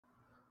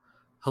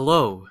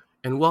Hello,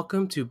 and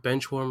welcome to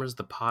Benchwarmers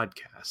the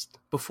podcast.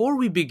 Before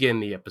we begin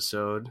the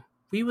episode,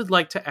 we would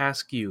like to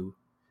ask you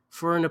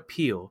for an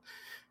appeal.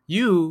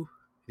 You,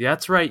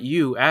 that's right,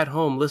 you at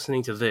home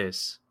listening to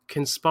this,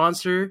 can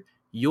sponsor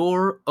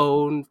your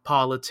own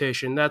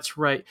politician. That's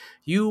right,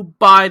 you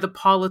buy the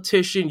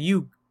politician,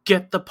 you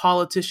get the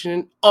politician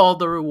and all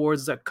the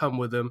rewards that come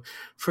with him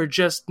for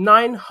just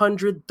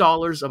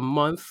 $900 a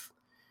month.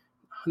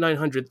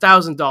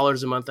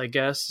 $900,000 a month, I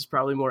guess, is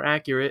probably more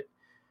accurate.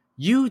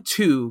 You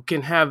too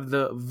can have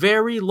the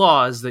very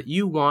laws that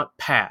you want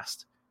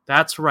passed.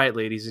 That's right,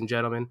 ladies and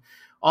gentlemen.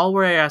 All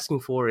we're asking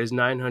for is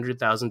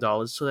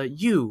 $900,000 so that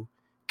you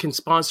can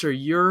sponsor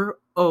your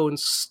own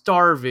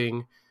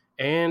starving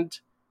and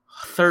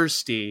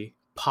thirsty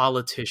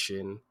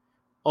politician.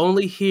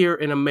 Only here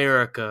in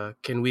America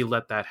can we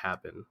let that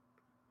happen.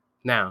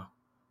 Now,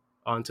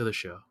 on to the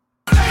show.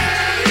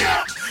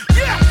 Yeah,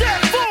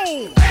 that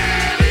fool!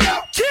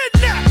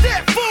 Kidnap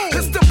that fool!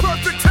 It's the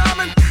perfect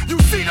timing. You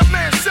see the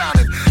man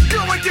shining.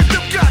 Go and get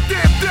them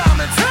goddamn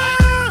diamonds.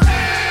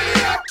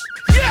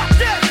 Yeah,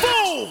 that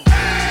fool!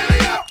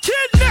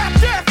 Kidnap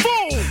that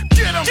fool!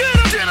 Get him!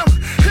 Hit him!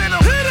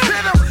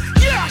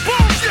 Yeah,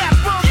 boom!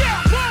 Yeah,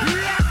 boom!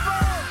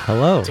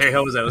 Hello. Terry,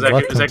 how was that? Was that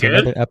good?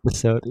 Another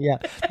episode. Yeah,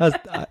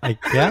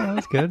 that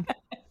was good.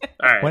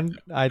 All right. When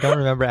I don't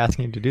remember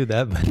asking you to do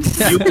that, but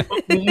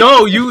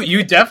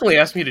you definitely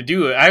asked me to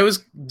do it. I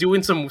was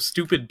doing some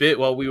stupid bit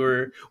while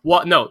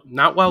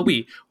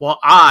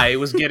I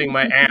was getting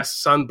my ass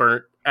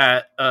sunburnt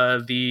at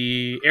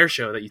the air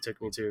show that you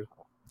took me to.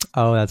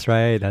 Oh, that's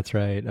right.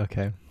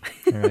 Okay,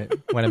 all right.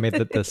 When I made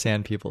the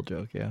sand people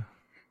joke, yeah.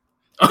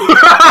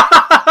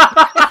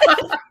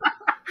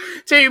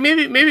 Terry,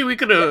 maybe we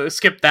could have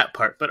skipped that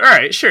part, but all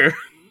right, sure.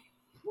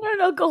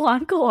 No, go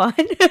on.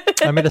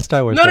 I made a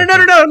Star Wars. No.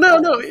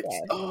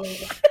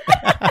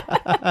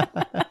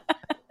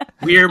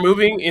 We are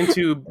moving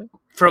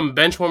from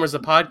Benchwarmers the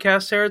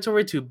podcast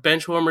territory to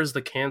Benchwarmers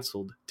the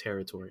canceled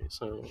territory.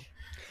 So,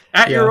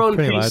 your own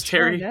pace, much.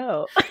 Terry.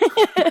 Oh,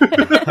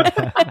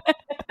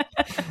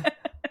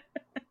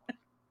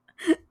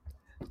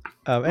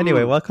 no.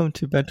 Anyway, welcome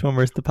to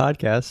Benchwarmers the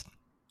podcast.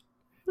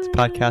 It's a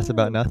podcast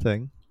about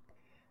nothing.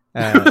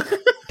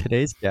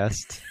 Today's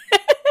guest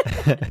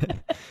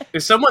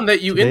is someone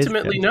that you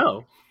intimately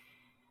know.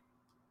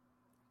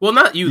 Well,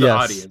 not you, the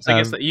Yes, audience. I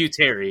guess that you,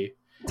 Terry.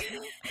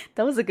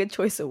 That was a good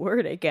choice of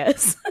word, I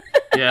guess.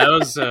 Yeah,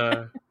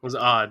 that was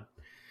odd.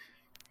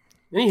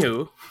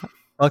 Anywho,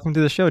 welcome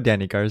to the show,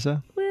 Danny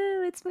Garza.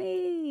 Woo, it's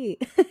me.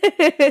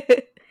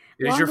 it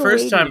is your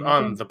first time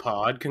Long-awaited. on the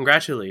pod.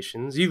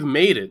 Congratulations. You've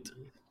made it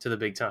to the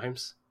big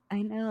times.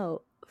 I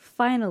know.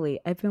 Finally,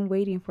 I've been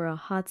waiting for a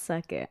hot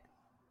second.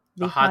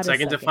 The A hot hottest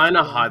second. Define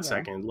a be hot on here.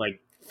 second.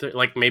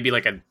 Like maybe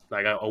like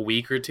a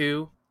week or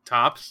two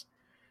tops.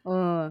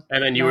 And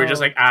And then you were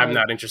just like, I'm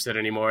not interested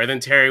anymore. And then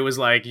Terry was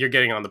like, you're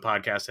getting on the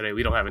podcast today.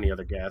 We don't have any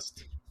other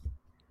guests.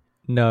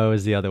 No, it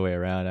was the other way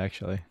around,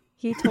 actually.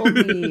 He told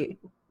me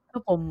a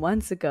couple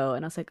months ago,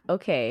 and I was like,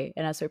 okay,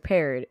 and I was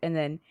prepared. And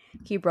then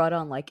he brought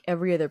on like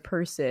every other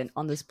person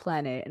on this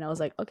planet, and I was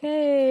like,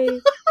 okay,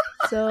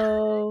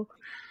 so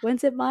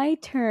when's it my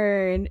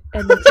turn?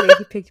 And then today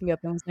he picked me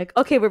up and was like,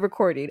 okay, we're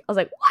recording. I was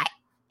like, what?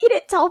 You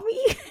didn't tell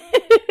me.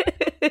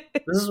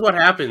 This is what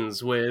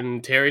happens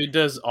when Terry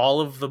does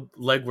all of the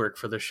legwork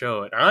for the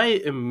show. And I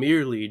am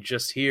merely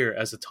just here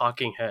as a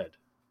talking head.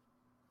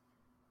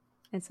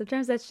 And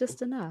sometimes that's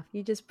just enough.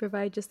 You just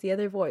provide just the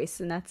other voice,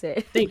 and that's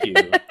it. Thank you.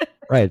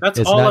 Right. That's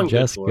it's all not I'm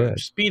just good for. good.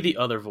 Just be the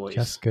other voice.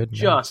 Just good enough.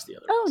 Just the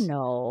other Oh voice.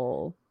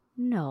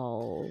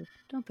 no.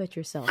 Don't put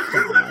yourself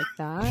down like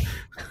that. You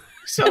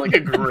sound like a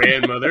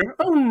grandmother.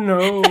 Oh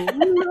no.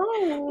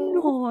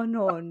 No.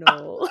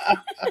 No.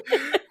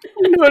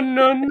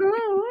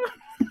 No.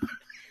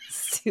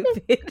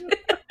 Stupid.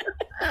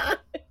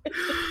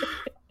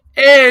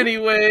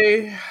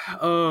 Anyway.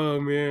 Oh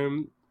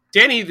man.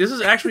 Danny, this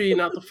is actually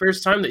not the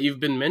first time that you've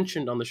been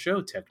mentioned on the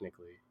show,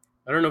 technically.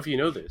 I don't know if you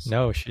know this.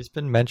 No, she's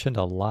been mentioned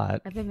a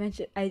lot. I've been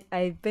mentioned. I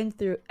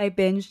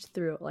binged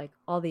through like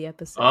all the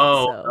episodes.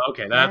 Oh, so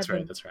okay, I that's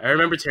haven't- right. I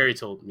remember Terry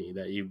told me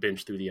that you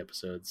binged through the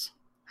episodes.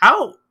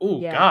 How?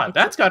 Oh, Yeah, God,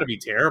 it's- that's got to be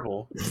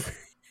terrible.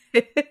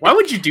 Why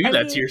would you do I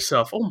that mean- to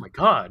yourself? Oh, my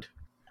God.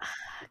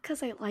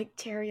 Because I like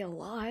Terry a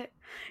lot.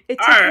 It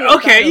All took right, me about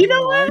okay, a you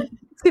know what? month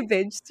to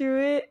binge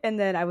through it, and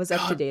then I was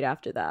up to God. date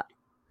after that.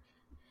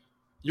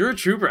 You're a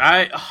trooper.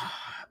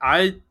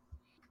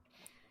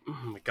 Oh,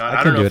 my God.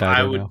 I I don't can know do if it, I I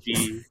don't would know.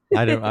 be...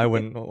 I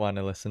wouldn't want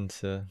to listen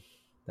to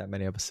that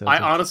many episodes. I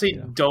of, honestly you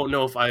know. don't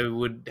know if I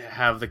would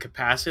have the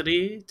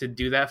capacity to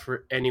do that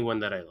for anyone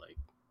that I like.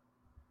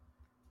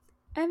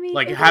 I mean,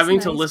 Like, it was having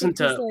to nice listen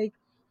because, to- like,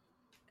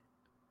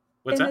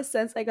 What's in that? a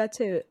sense, I got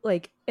to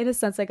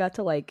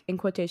in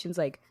quotations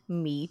like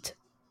meet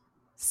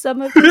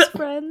some of his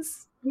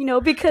friends. You know,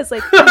 because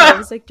like it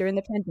was like during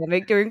the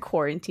pandemic, during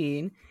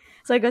quarantine,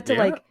 so I got to Yeah.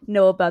 like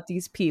know about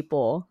these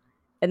people.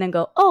 And then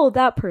go, oh,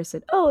 that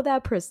person. Now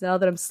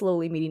that I'm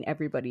slowly meeting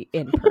everybody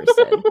in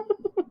person.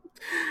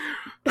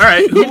 All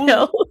right, You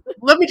know?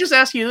 let me just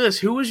ask you this: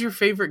 who was your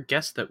favorite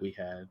guest that we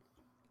had?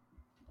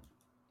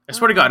 I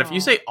swear to God, if you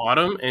say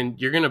Autumn, and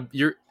you're gonna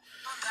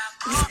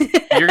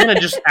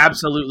just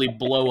absolutely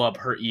blow up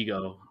her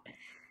ego.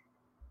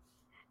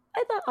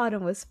 I thought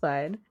Autumn was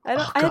fun. I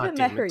Oh, haven't God met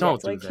damn it, her don't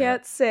yet, so I do that.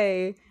 can't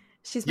say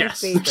she's my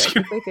Yes.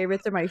 favorite. My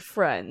favorites are my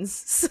friends.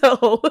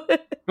 So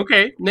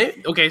Okay,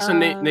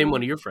 name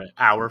one of your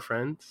our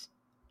friends.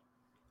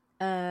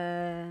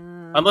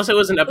 Unless it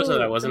was an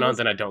episode I wasn't on,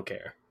 then I don't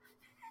care.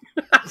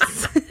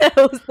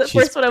 that was the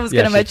first one I was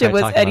going to she's mention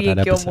was probably talking Eddie about and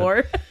that episode.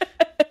 Gilmore.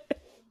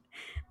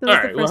 The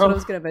Alright, first one I well-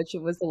 was going to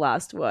mention was the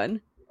last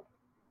one.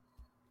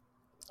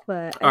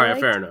 But All right, I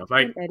fair liked enough.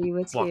 when Eddie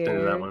was walked here.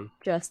 into that one.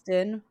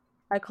 Justin,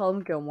 I call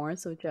him Gilmore,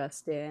 so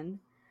Justin.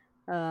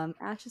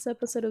 Ash's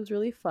episode was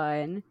really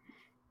fun.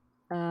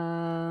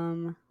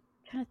 I'm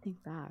trying to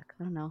think back.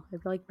 I don't know.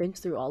 I've like binged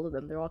through all of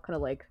them. They're all kind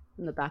of like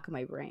in the back of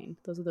my brain.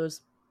 Those are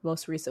those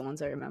most recent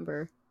ones I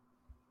remember.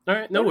 All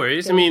right, no Yeah,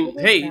 worries. I those mean,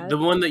 were hey, bad. the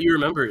one that you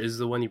remember is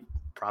the one you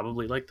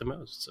probably like the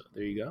most. So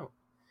there you go.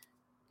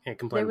 Can't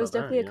complain There was about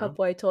definitely that, a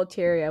couple I told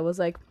Terry. I was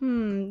like,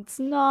 it's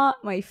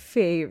not my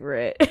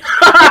favorite. know?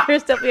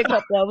 There's definitely a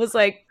couple I was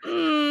like, All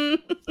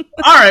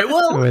right,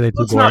 well, Were they too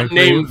let's boring not for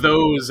name you?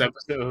 those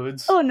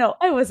episodes. oh no,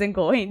 I wasn't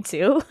going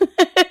to.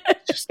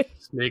 Just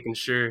making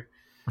sure.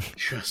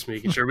 Just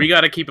making sure. We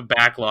got to keep a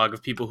backlog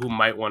of people who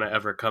might want to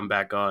ever come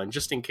back on,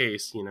 just in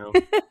case, you know.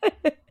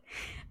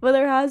 But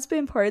there has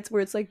been parts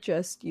where it's like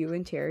just you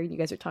and Terry, and you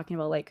guys are talking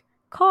about like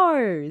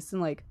cars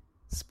and like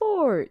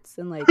sports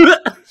and like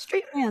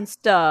straight man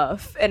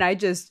stuff, and I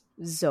just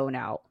zone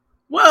out.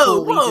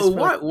 Whoa, Fully, whoa, just for,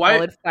 like, what? Why?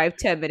 solid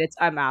 5-10 minutes,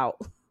 I'm out.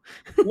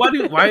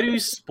 Why do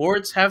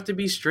sports have to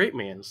be straight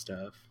man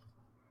stuff?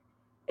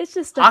 It's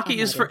just stuff Hockey I'm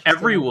is not for interested in,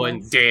 everyone,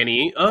 guys.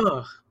 Danny.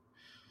 Ugh,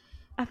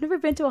 I've never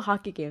been to a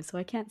hockey game, so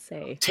I can't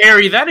say.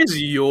 Terry, that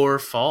is your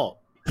fault.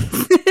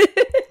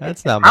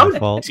 That's not How my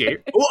fault.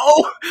 dare-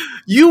 Whoa,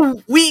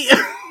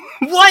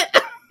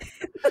 what?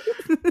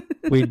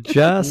 We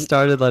just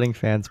started letting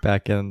fans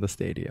back in the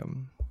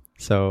stadium,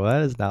 so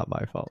that is not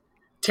my fault.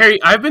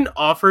 Terry, I've been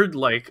offered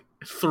like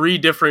 3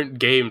 different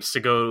games to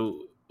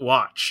go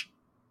watch.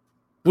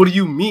 What do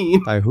you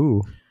mean? By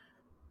who?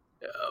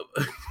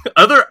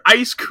 Other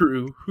ice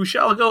crew who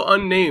shall go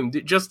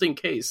unnamed, just in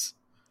case.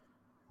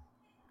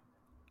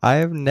 I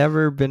have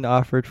never been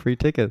offered free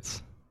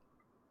tickets,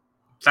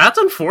 That's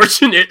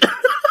unfortunate.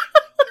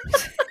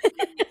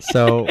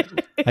 so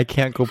I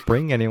can't go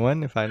bring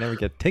anyone if I never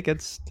get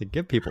tickets to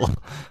give people.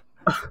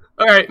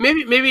 All right,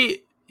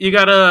 maybe you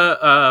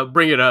gotta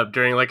bring it up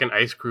during like an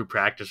ice crew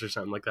practice or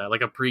something like that,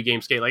 like a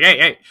pregame skate. Like,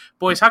 hey,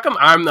 boys, how come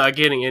I'm not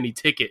getting any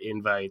ticket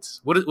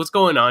invites? What's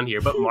going on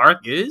here? But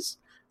Mark is.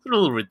 It's a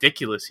little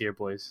ridiculous here,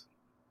 boys.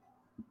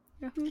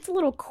 It's a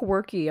little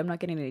quirky. I'm not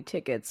getting any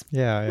tickets.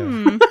 Yeah, yeah.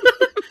 Hmm.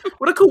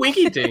 What a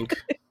coinky dink.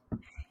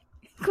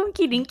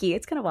 Quinky dinky.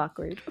 It's kind of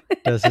awkward.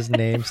 Does his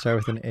name start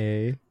with an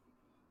A?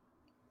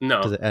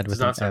 No, Does it end does with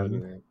not an start with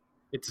M? an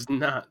A. It does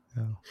not.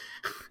 Oh.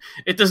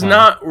 It does Wow.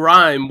 not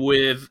rhyme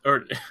with,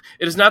 or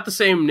it is not the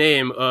same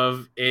name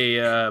of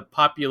a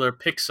popular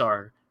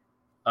Pixar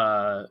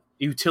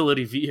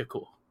utility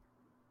vehicle.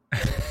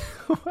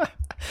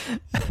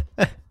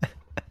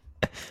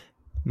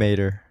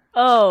 Mater.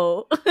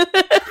 Oh.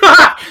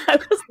 I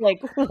was like,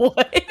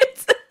 what?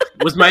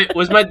 Was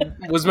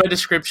my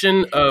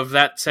description of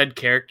that said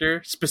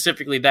character,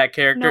 specifically that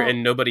character No.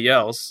 and nobody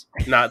else,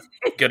 not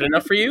good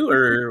enough for you,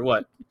 or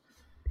what?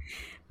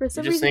 For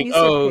some just reason, think, you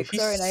said "Oh, he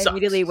Pixar, and I sucks."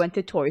 immediately went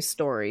to Toy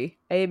Story.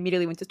 I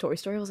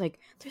was like,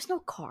 there's no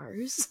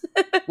cars.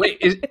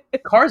 Wait,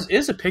 Cars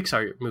is a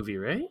Pixar movie,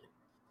 right?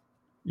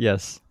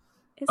 Yes.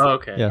 Is Oh, it?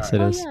 okay. Yes, all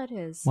right. it is. Yeah, it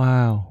is.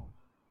 Wow.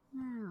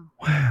 Wow.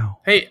 Wow.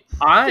 Hey,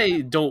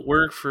 I don't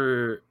work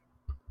for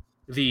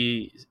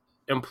the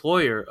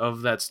employer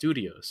of that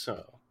studio,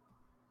 so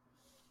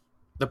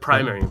the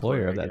primary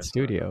employer of I that guess.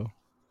 studio.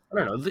 I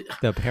don't know.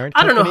 The parent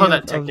I don't know company how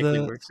that of technically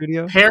the works.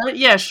 studio? Parent?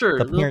 Yeah, sure.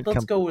 The parent Let's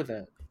com- go with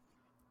that.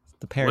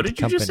 The parent What did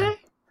you company. just say?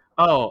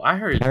 Oh, I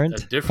heard a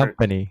Parent different.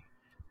 company.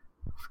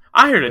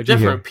 I heard a What'd you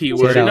different hear? P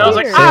Say word, it and out I was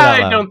loud. like, Say it out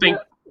I loud. don't think.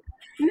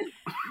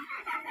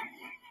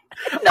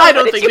 No, I what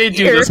don't did think you they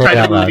do hear? those Say it kind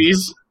of out loud.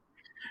 movies.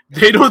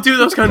 They don't do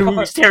those kind of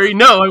movies, Terry.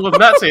 No, I will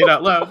not say it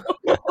out loud.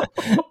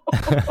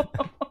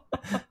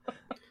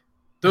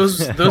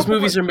 Those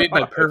movies are made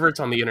by perverts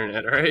on the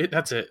internet. All right,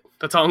 that's it.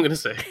 That's all I'm gonna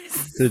say.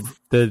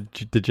 The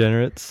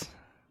degenerates.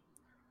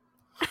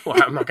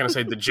 Well, I'm not gonna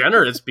say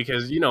degenerates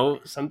because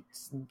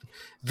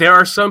there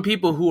are some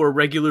people who are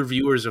regular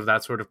viewers of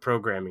that sort of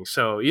programming.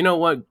 So you know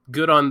what?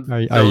 Good on.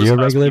 Are those you a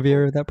us regular people.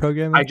 viewer of that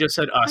program? I just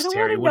said I us, don't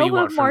Terry. want What to do you know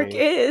want what from Mark me?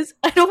 is.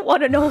 I don't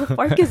want to know if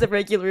Mark is a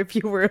regular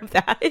viewer of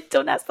that.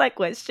 Don't ask that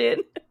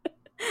question.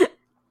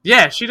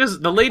 Yeah, she does.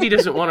 The lady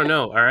doesn't want to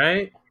know. All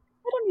right.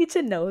 I don't need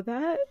to know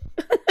that.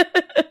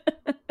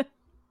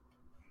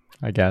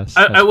 I guess.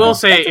 I That's will fine.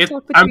 say That's a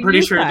talk I'm between pretty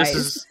you sure this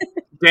guys. is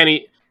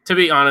Danny. To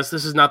be honest,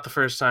 this is not the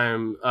first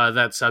time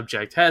that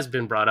subject has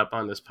been brought up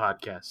on this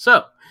podcast.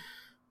 So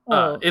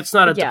Oh, it's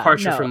not a yeah,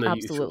 departure no, from the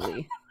usual.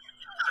 absolutely.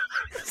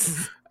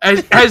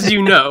 As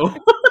you know.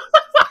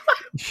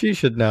 She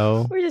should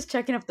know. We're just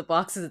checking off the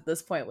boxes at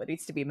this point. What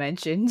needs to be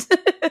mentioned?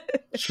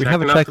 We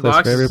have a Checking off the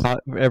checklist for every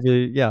boxes.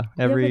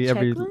 every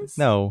checklist?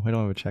 No, we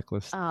don't have a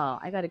checklist. Oh,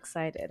 I got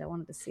excited. I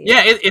wanted to see it.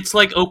 Yeah, it's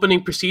like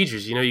opening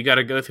procedures. You know, you got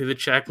to go through the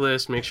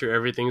checklist, make sure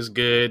everything's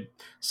good,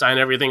 sign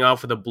everything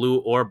off with a blue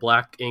or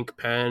black ink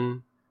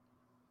pen.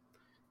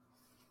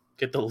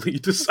 Get the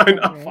lead to sign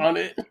off on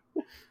it.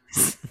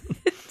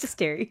 It's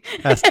scary.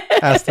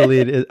 Ask the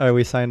lead, are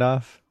we signed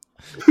off?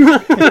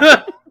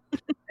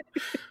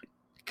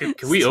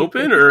 Can we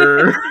open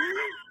or?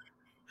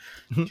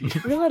 Are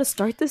we allowed to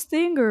start this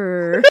thing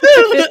or?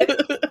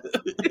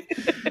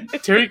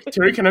 Terry,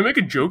 can I make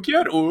a joke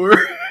yet? Or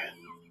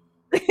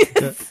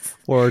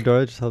Or do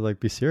I just have to like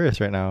be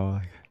serious right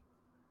now?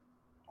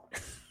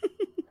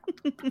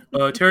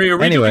 Terry, are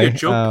we Anyway, doing a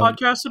joke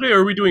podcast today,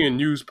 or are we doing a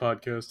news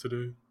podcast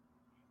today?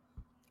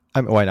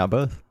 Why not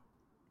both?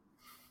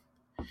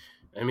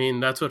 I mean,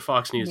 that's what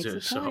Fox News Makes is.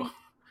 it So funny.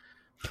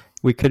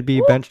 We could be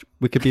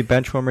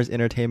Benchwarmers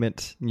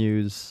Entertainment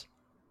News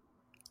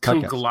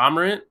podcast.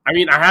 conglomerate. I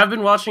mean, I have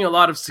been watching a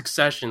lot of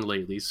Succession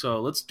lately,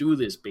 so let's do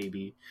this,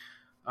 baby.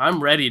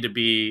 I'm ready to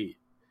be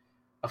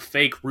a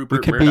fake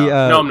Rupert could Murdoch. be,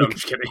 No, we I'm could-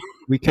 just kidding.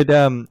 We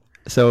could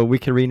so we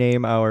could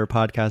rename our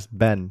podcast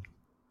Ben.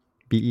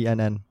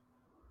 BENN.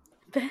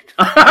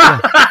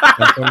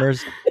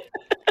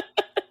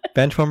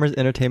 Benchwarmers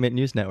Entertainment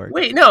News Network.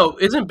 Wait, no,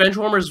 isn't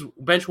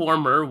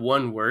Benchwarmer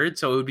one word?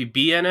 So it would be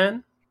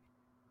BNN?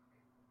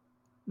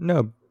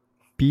 No,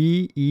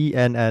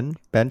 BENN,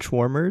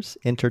 Benchwarmers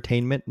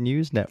Entertainment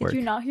News Network. Did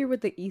you not hear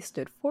what the E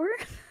stood for?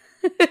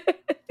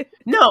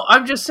 No,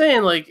 I'm just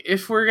saying, like,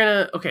 if we're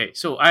gonna... Okay,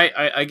 so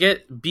I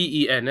get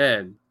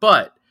BENN,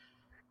 but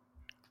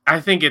I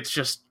think it's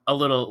just a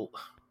little...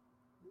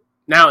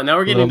 Now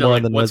we're getting to, more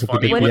like, than what's was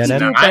with the funny, What what's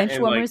if you BNN? do not, and,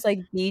 Benchwarmers like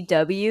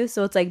BW?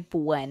 So it's like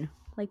Buen.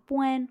 Like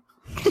Buen.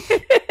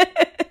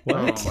 What?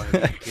 Oh my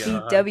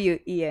God.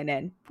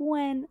 BWENN.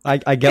 Buen.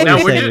 I get Now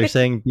what we're you're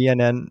saying. doing- You're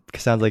saying BNN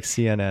sounds like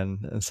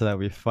CNN, and so that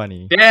would be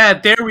funny. Yeah,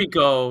 there we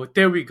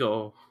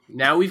go.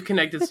 Now we've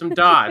connected some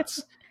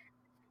dots.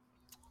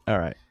 All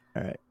right.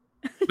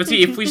 But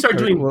see, if we start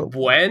doing Well-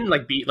 Buen,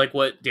 like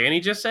what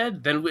Danny just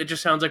said, then it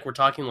just sounds like we're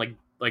talking like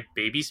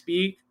baby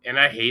speak, and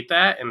I hate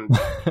that, and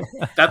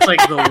that's like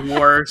the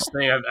worst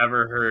thing I've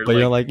ever heard. But you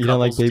don't like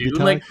couples baby do. talk?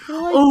 Like,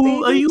 You like oh,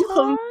 baby are you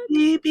talk?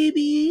 hungry,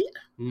 baby?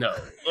 No.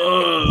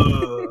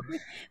 Ugh.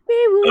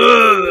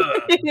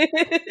 Baby.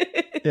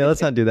 Yeah,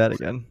 let's not do that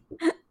again.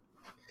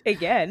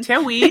 Again.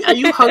 Terry, are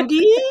you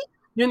hungry?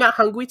 You're not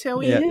hungry,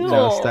 Terry? Yeah, Ew.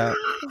 no, stop.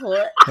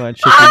 What? You want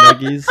chicken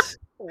nuggies?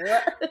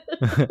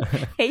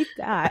 What? Hate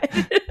that.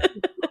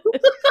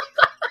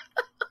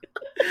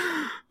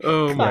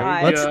 Oh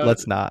my God. god.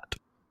 Let's not.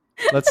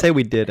 Let's say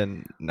we did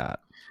and not.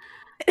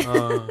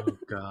 Oh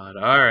god.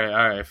 All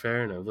right,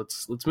 fair enough.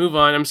 Let's move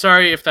on. I'm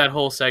sorry if that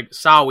whole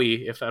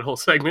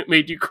segment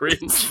made you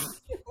cringe.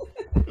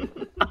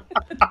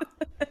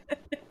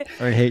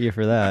 I hate you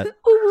for that.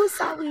 Ooh,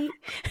 sorry.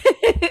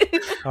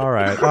 All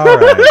right.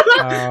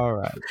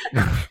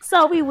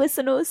 Sorry,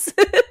 listeners.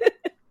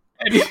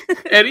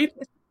 Eddie,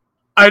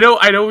 I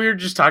know we were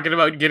just talking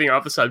about getting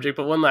off the subject,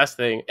 but one last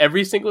thing.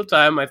 Every single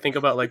time I think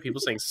about like people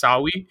saying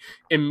Sawi,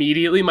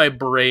 immediately my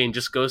brain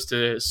just goes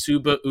to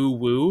Suba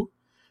Uwu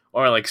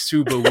or like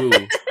Suba Woo.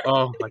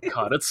 Oh my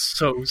god, it's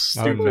so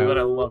stupid, no. but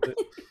I love it.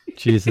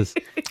 Jesus.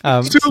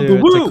 Super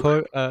woo!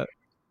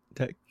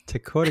 To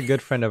quote a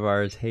good friend of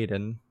ours,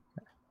 Hayden,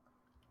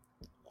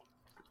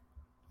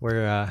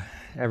 where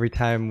every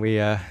time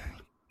we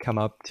come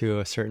up to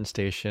a certain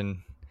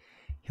station,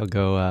 he'll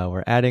go,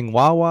 "We're adding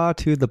Wawa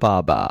to the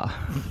Baba."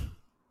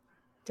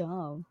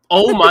 Dumb.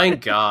 Oh my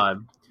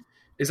god.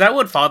 Is that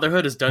what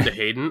fatherhood has done to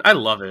Hayden? I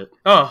love it.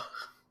 Oh,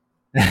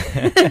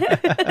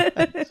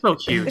 so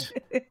cute.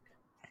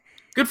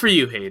 Good for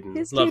you, Hayden.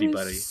 His Love kid you,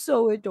 buddy. is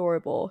so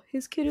adorable.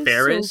 His kid is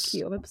Ferris? so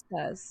cute. I'm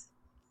obsessed.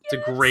 It's a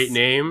great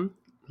name.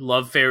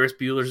 Love Ferris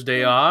Bueller's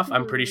Day Off.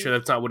 I'm pretty sure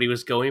that's not what he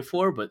was going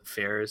for, but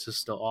Ferris is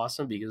still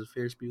awesome because of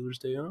Ferris Bueller's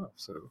Day Off.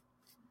 So,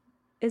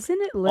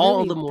 Isn't it All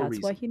literally the more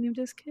that's why reason. he named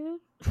his kid?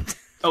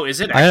 oh, is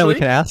it I know we actually?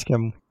 can ask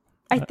him.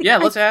 I think Yeah,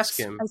 let's ask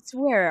him. I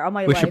swear on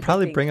my We life. should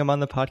probably I think. bring him on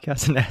the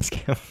podcast and ask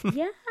him.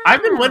 Yeah.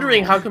 I've been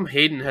wondering how come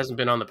Hayden hasn't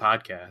been on the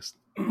podcast.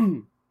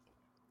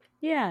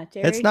 Yeah,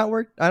 Jerry. It's not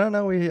worked. I don't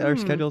know. Our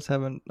Hmm. schedules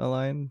haven't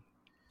aligned.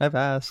 I've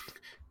asked.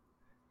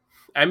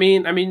 I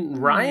mean,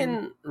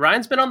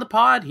 Ryan's been on the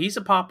pod. He's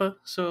a papa,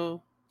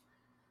 so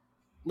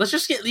let's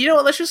just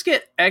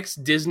get ex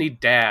Disney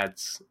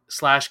dads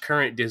 /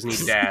 current Disney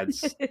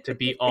dads to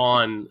be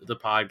on the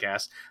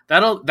podcast.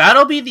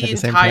 That'll be the At the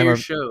same entire time,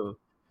 show.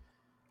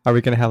 Are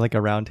we going to have like a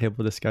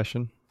roundtable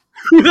discussion?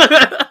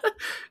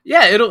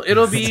 Yeah, it'll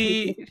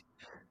be.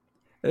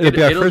 It'll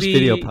be our it'll first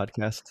video be-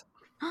 podcast.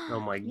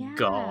 Oh my Yeah.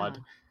 god,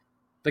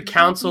 the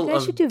Council You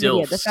guys of should do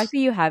video. The Dilfs. fact that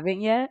you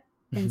haven't yet,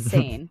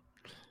 insane.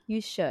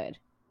 You should.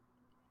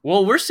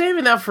 Well, we're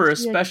saving that for a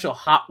Yeah. special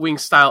Hot Wing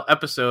style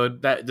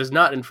episode that does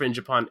not infringe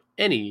upon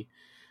any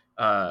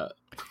other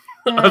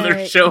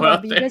show Yeah,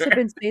 out but you guys have there.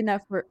 been saying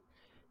that for.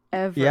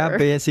 ever. Yeah,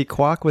 but see,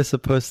 Quack was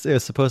supposed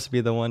to be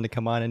the one to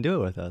come on and do it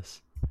with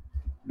us.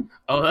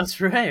 Oh, that's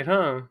right,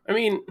 huh? I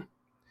mean,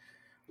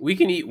 we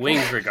can eat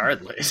wings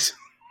regardless.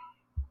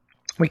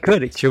 We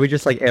could. Should we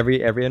just like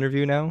every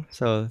interview now?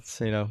 So it's,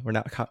 we're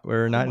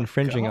not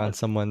infringing on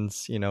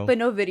someone's, But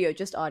no video,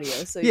 just audio.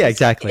 So Yeah,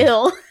 exactly.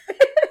 Ill.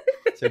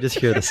 So just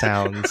hear the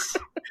sounds.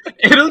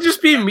 It'll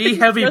just be me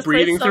heavy Just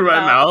breathing myself through my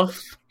out.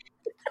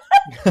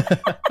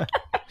 mouth.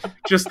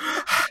 Just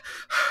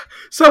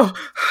so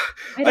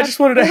I just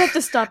wanted We'd to have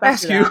to stop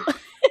ask after you.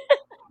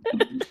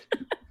 that.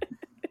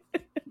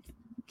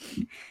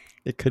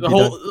 It could The be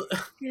whole done.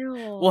 Ew.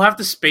 we'll have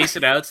to space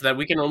it out so that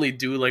we can only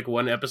do like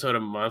one episode a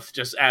month,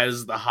 just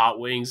as the hot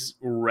wings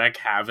wreak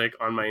havoc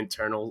on my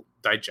internal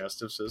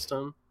digestive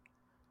system.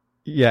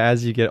 Yeah,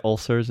 as you get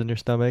ulcers in your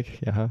stomach.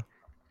 Yeah.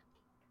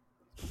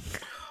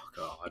 Oh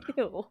God.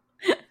 Ew.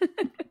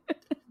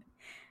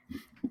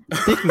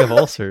 Speaking of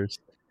ulcers,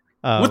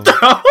 What the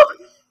hell?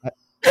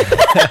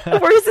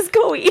 Where is this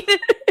going?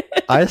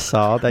 I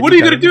saw that. What are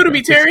you gonna do to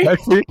me, Terry? Card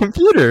for your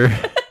computer.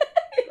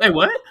 Hey,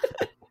 what?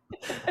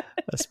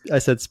 I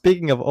said,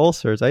 speaking of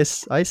ulcers, I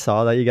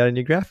saw that you got a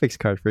new graphics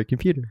card for your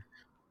computer.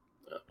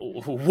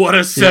 What a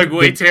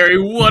segue,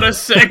 Terry. What a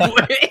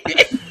segue.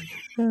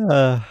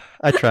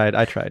 I tried.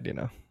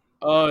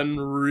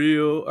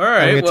 Unreal. All I'm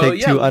right. gonna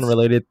take two let's-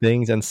 unrelated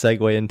things and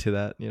segue into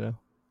that.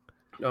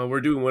 Oh,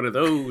 we're doing one of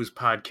those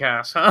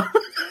podcasts, huh?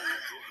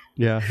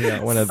 Yeah,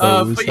 one of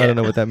But those. yeah. I don't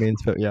know what that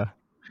means, but yeah.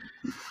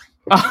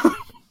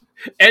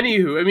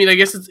 Anywho, I mean, I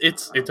guess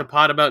it's a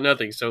pod about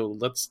nothing, so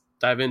let's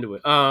dive into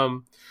it. I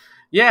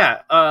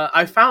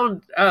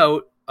found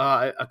out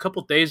a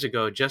couple days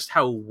ago just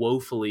how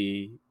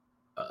woefully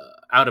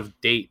out of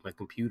date my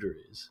computer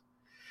is.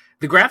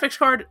 The graphics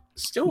card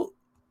it's still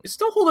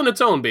holding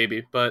its own,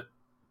 baby, but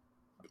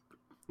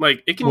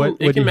like it can What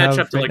do you match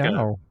have up to right like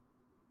now?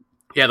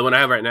 the one I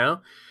have right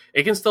now.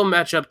 It can still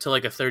match up to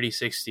like a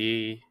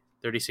 3060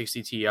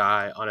 Ti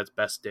on its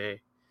best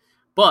day.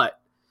 But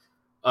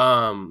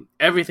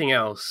everything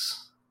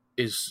else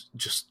is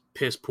just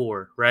piss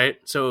poor, right?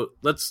 So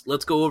let's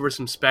go over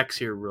some specs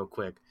here real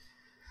quick.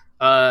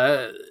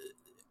 The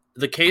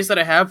case that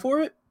I have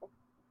for it,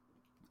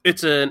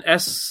 it's an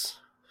NZXT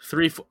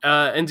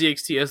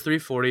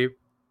S340,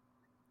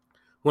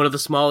 one of the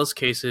smallest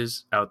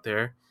cases out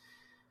there.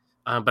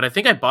 But I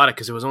think I bought it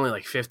because it was only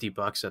like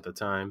 $50 at the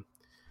time.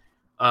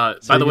 So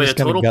by the you're way, the just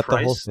gonna total gut price.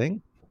 the whole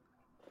thing?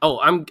 Oh,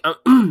 I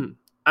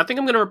think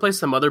I'm gonna replace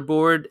the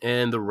motherboard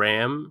and the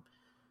RAM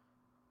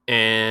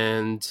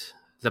and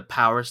the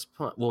power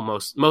supply. Well,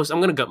 most I'm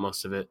gonna gut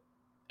most of it,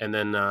 and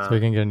then So you're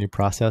gonna get a new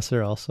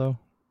processor also?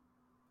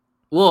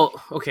 well,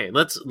 okay,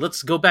 let's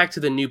go back to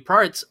the new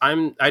parts.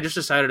 I just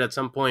decided at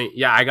some point,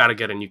 yeah, I gotta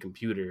get a new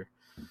computer,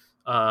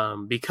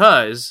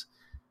 because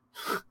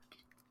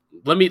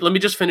let me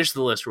just finish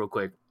the list real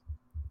quick.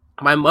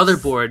 My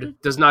motherboard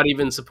does not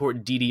even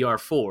support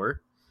DDR4.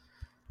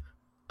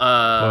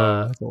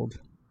 Oh, that's old.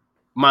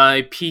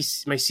 My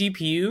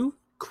CPU,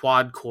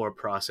 quad core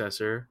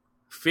processor,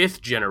 5th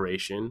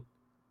generation,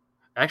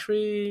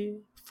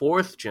 actually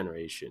 4th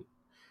generation,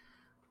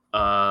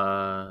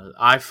 i5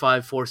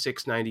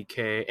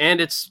 4690K, and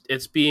it's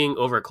being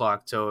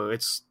overclocked, so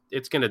it's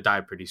gonna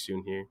die pretty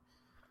soon here.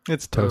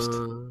 It's toast.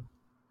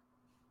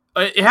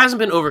 It hasn't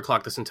been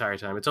overclocked this entire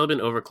time. It's only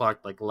been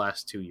overclocked like the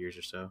last 2 years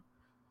or so.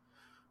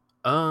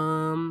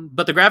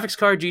 But the graphics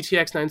card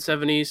GTX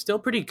 970 is still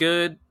pretty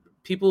good.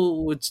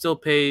 People would still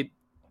pay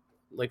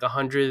like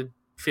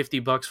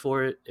 $150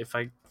 for it if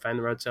I find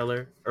the right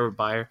seller or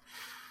buyer.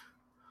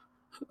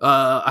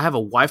 I have a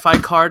Wi-Fi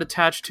card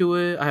attached to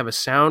it. I have a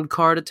sound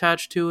card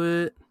attached to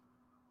it.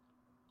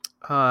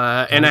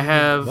 And I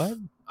have What?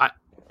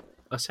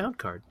 a sound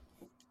card.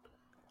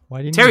 Why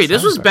do you need Terry, a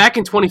this sound was card? back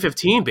in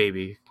 2015,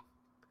 baby.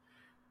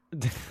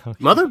 Okay.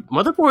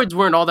 Motherboards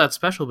weren't all that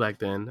special back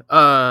then.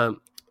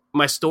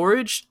 My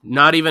storage,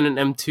 not even an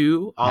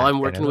M2. All Back I'm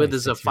then, working it with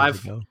was is a like 6 years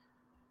 5. ago.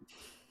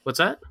 What's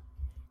that?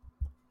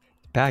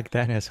 Back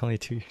then, it's only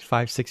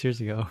 6 years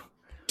ago.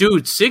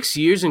 Dude, 6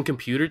 years in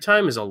computer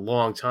time is a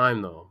long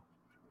time, though.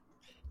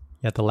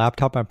 Yeah, the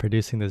laptop I'm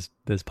producing this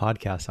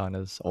podcast on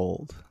is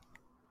old.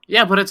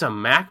 Yeah, but it's a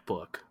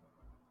MacBook.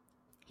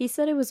 He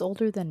said it was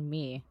older than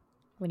me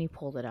when he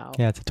pulled it out.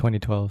 Yeah, it's a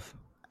 2012.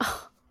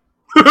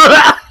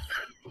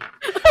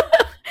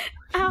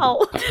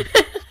 Ow!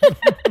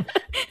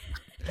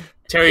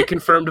 Terry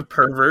confirmed a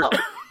pervert.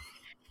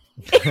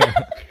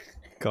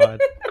 God.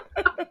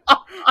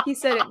 He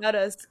said it, not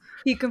us.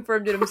 He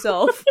confirmed it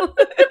himself.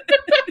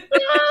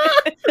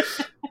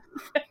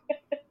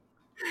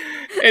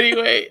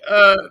 Anyway,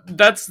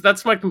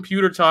 that's my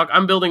computer talk.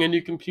 I'm building a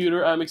new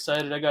computer. I'm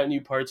excited. I got new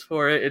parts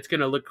for it. It's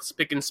gonna look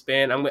spick and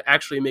span. I'm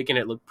actually making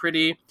it look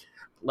pretty.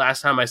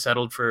 Last time I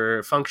settled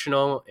for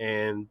functional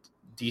and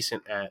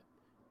decent at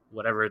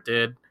whatever it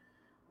did.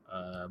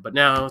 But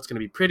now it's gonna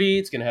be pretty.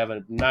 It's gonna have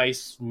a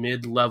nice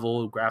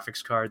mid-level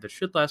graphics card that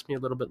should last me a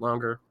little bit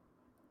longer.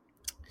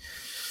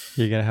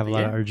 You're going to have a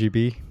lot of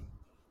RGB?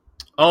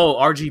 Oh,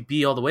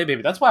 RGB all the way,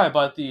 baby. That's why I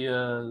bought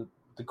the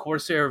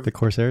Corsair The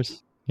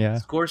Corsairs? Yeah.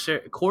 It's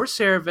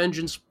Corsair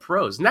Vengeance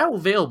Pro is now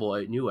available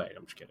at Newegg.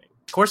 I'm just kidding.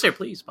 Corsair,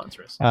 please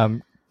sponsor us.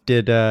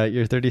 Did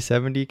your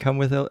 3070 come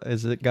with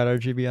is it got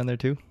RGB on there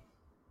too?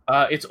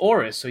 It's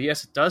Aorus, so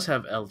yes, it does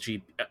have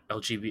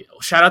LGBT.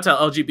 Shout out to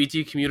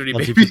LGBT community,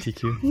 baby.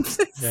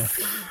 LGBTQ. Yeah.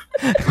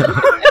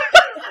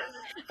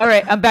 All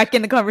right, I'm back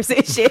in the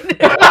conversation.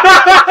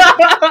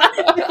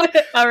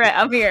 All right,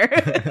 I'm here.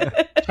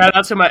 Shout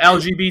out to my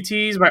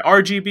LGBTs, my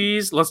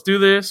RGBs. Let's do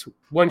this.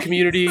 One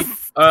community.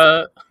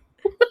 One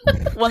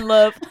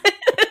love.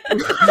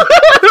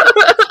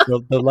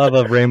 The love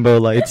of rainbow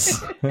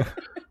lights.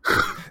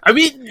 I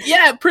mean,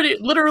 yeah, pretty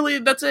literally.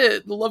 That's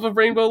it. The love of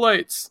rainbow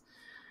lights.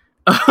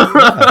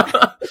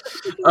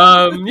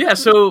 Yeah.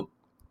 So,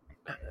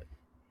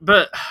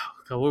 but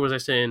what was I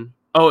saying?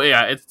 Oh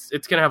yeah,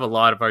 it's gonna have a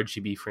lot of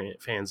RGB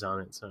fans on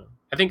it. So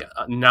I think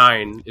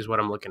 9 is what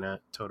I'm looking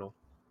at total.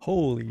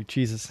 Holy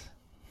Jesus!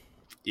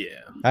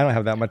 Yeah. I don't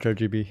have that much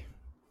RGB.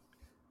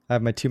 I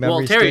have my 2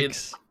 memory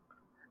sticks.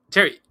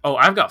 Terry,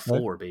 I've got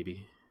 4,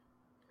 baby.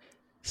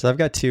 So I've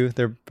got 2.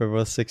 They're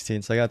both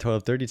 16. So I got a total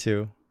of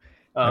 32.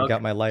 I've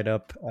got my light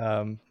up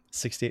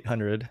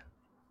 6800,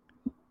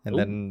 and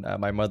then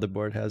my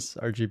motherboard has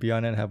RGB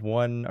on it. I have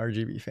 1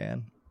 RGB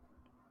fan.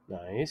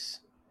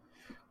 Nice.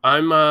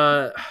 I'm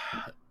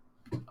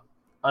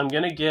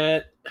gonna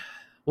get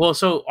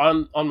so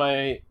on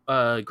my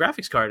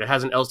graphics card it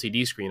has an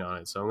LCD screen on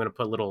it, so I'm gonna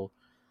put little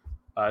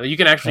you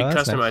can actually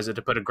customize it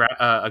to put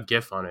a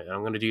GIF on it, and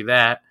I'm gonna do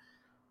that,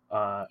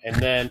 and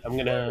then I'm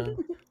gonna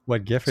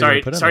what GIF are you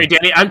gonna put on sorry it?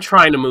 Danny, I'm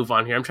trying to move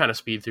on here. I'm trying to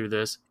speed through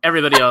this.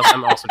 Everybody else,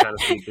 I'm also trying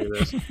to speed through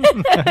this.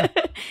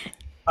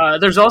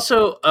 There's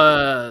also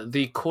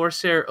the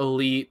Corsair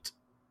Elite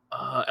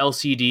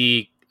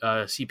LCD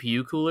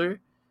CPU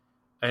cooler.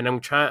 And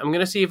I'm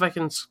gonna see if I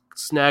can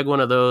snag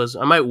one of those.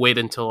 I might wait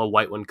until a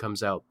white one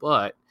comes out,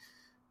 but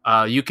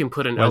you can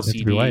put an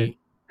LCD.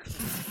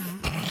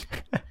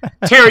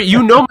 Terry,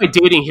 you know my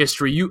dating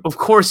history. Of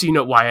course you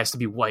know why it has to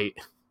be white.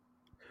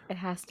 It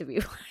has to be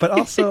white. But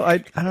also, I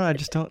don't know. I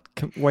just don't.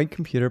 White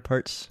computer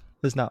parts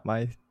is not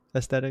my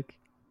aesthetic.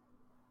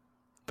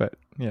 But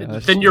yeah,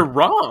 then you're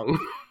wrong.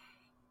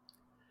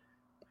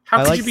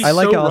 How could you be I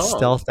like so it all wrong?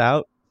 stealthed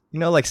out. You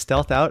know, like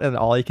stealthed out, and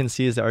all you can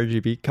see is the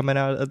RGB coming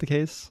out of the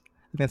case.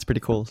 I think that's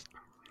pretty cool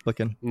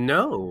looking.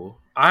 No,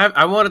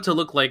 I want it to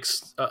look like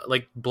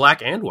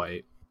black and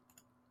white.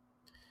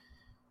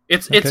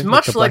 It's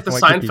much like the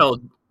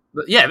Seinfeld.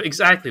 Cookie. Yeah,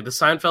 exactly. The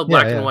Seinfeld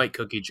black and white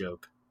cookie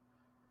joke.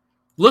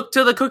 Look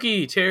to the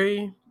cookie,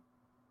 Terry.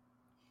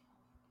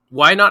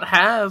 Why not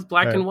have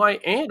black and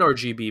white and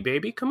RGB,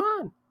 baby? Come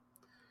on.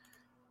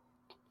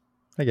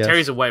 I guess.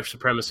 Terry's a white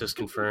supremacist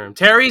confirmed.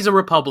 Terry's a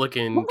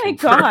Republican. Oh my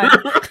god.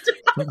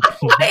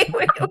 Wait.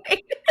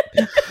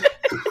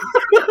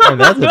 I mean,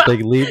 that's a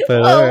big leap,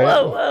 but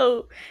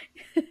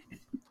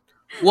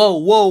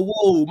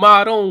Whoa,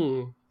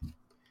 Madon.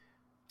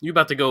 You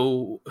about to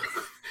go...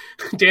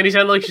 Danny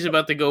sounded like she's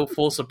about to go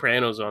full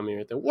Sopranos on me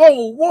right there.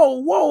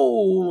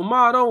 Whoa,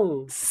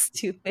 Madon.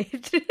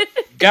 Stupid.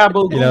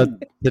 Gabble. You know,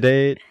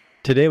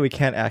 today we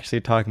can't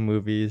actually talk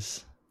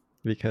movies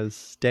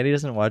because Danny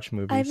doesn't watch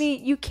movies. I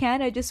mean, you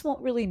can. I just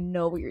won't really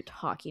know what you're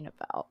talking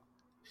about.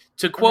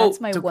 To quote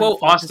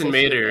Austin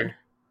Mater,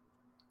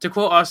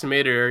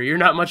 you're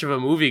not much of a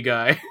movie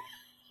guy.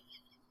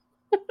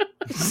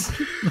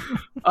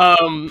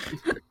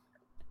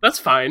 That's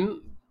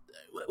fine.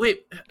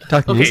 Wait.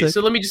 Okay, music.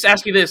 so let me just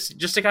ask you this,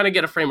 just to kind of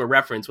get a frame of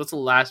reference. What's the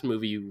last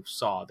movie you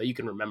saw that you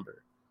can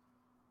remember?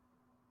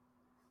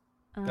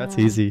 That's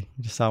easy.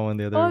 You just saw one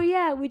the other. Oh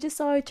yeah, we just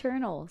saw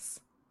Eternals.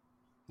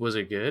 Was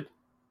it good?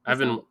 I've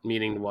been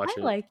meaning to watch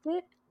it. I liked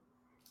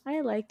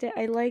it.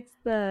 I liked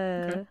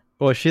the. Okay.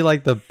 Well, she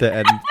liked the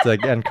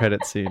end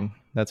credit scene.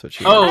 That's what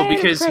she. Oh,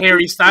 because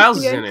Harry Styles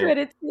is in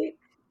it.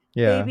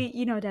 Yeah, baby,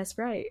 you know that's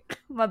right.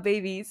 My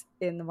baby's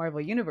in the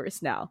Marvel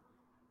Universe now.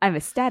 I'm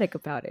ecstatic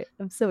about it.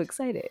 I'm so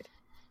excited.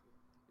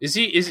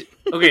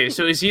 Okay?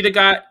 So is he the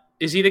guy?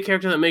 Is he the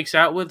character that makes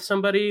out with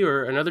somebody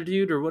or another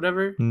dude or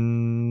whatever?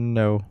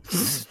 No.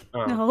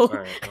 Oh, No. All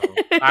right,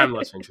 well, I'm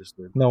less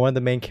interested. No, one of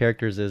the main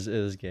characters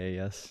is gay.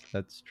 Yes,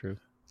 that's true.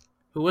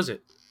 Who was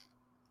it?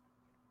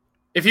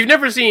 If you've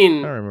never seen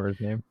I don't remember his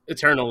name.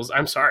 Eternals,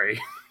 I'm sorry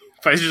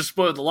if I just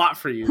spoiled a lot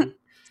for you.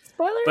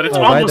 Spoiler But it's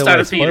alert. almost out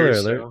of spoiler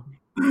theaters. alert.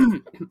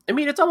 So. I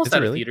mean, it's almost Is it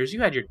out of really? theaters.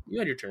 You had your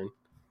turn.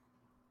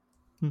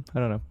 I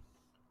don't know.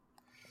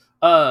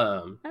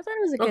 I thought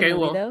it was a good Okay,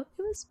 movie well, though.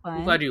 It was fun.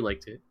 I'm glad you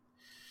liked it.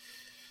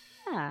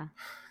 Yeah.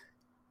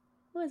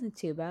 It wasn't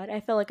too bad. I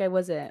felt like I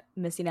wasn't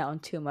missing out on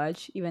too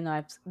much, even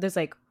though there's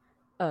like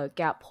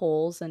gap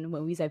holes in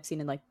movies I've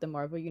seen in like the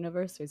Marvel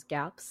universe. There's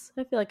gaps.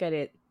 I feel like I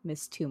didn't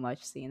miss too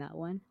much seeing that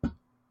one. It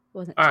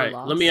wasn't All too right,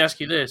 lost. let me ask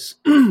you this: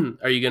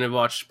 Are you going to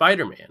watch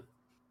Spider-Man?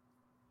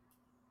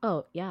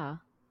 Oh yeah.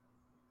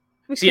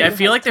 See, I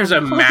feel like there's a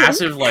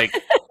massive like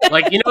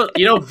you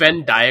know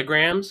Venn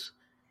diagrams.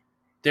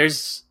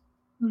 There's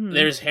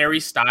Harry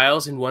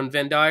Styles in one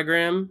Venn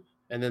diagram,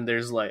 and then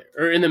there's like,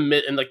 or in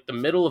the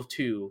middle of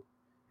two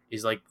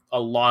is like a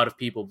lot of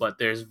people, but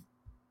there's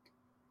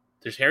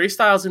there's Harry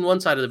Styles in one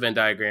side of the Venn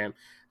diagram,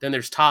 then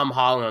there's Tom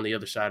Holland on the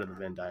other side of the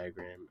Venn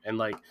diagram, and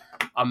like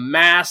a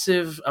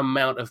massive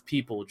amount of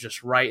people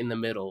just right in the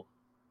middle,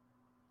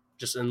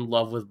 just in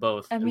love with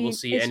both, and we'll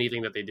see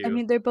anything that they do. I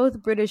mean, they're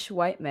both British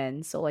white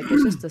men, so like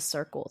it's just a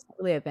circle. It's not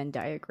really a Venn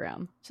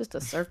diagram. It's just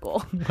a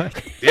circle.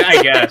 Yeah,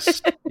 I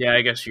guess. Yeah,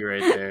 I guess you're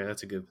right there.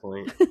 That's a good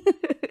point.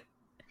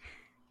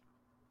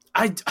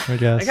 I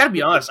guess. I gotta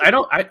be honest.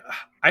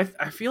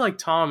 I feel like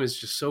Tom is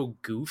just so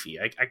goofy.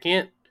 I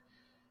can't.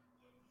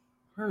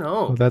 I don't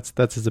know. Well,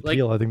 that's his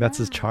appeal. Like, I think that's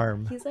his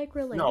charm. He's like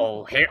relatable.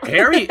 No,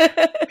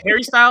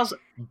 Harry Styles,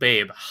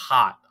 babe,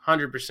 hot,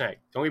 100%.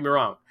 Don't get me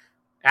wrong.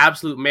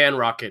 Absolute man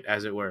rocket,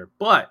 as it were.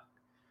 But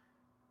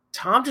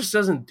Tom just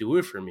doesn't do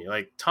it for me.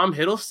 Like Tom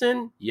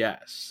Hiddleston,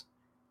 yes.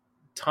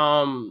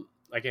 Tom,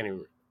 I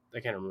can't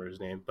remember his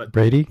name, but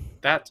Brady.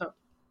 That Tom.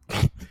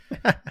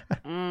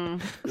 No,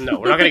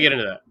 we're not gonna get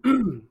into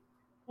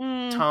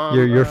that. Tom,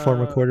 your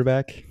former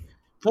quarterback,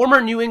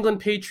 former New England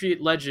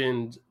Patriot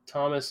legend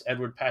Thomas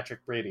Edward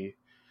Patrick Brady,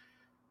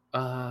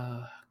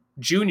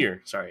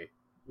 Junior. Sorry,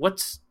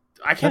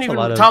 I can't even.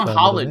 Tom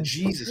Holland.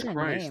 Jesus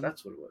Christ,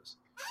 that's what it was.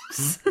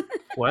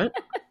 What?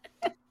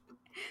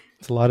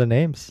 It's a lot of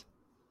names.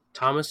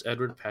 Thomas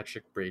Edward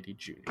Patrick Brady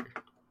Jr.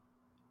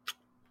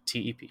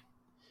 TEP.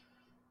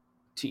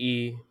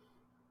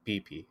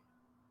 TEBP.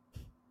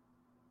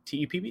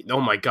 TEPB? Oh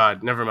my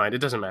god, never mind. It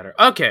doesn't matter.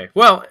 Okay,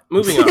 well,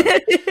 moving on.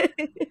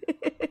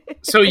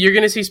 So you're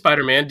gonna see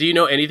Spider-Man. Do you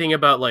know anything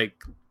about like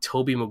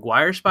Tobey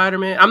Maguire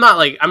Spider-Man? I'm not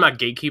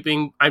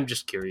gatekeeping. I'm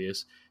just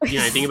curious. Do you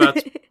know anything about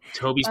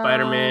Tobey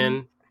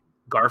Spider-Man,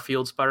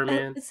 Garfield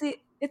Spider-Man? See,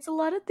 it's a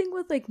lot of thing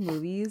with like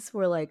movies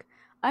where like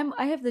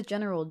I have the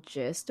general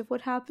gist of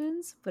what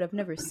happens, but I've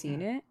never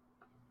seen it.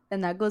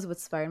 And that goes with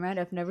Spider-Man.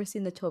 I've never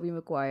seen the Tobey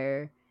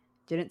Maguire.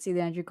 Didn't see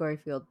the Andrew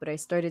Garfield, but I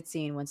started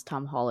seeing once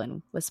Tom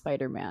Holland was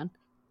Spider-Man.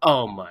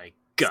 Oh my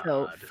god.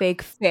 So,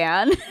 fake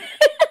fan.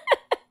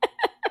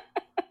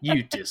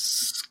 You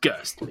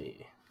disgust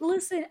me.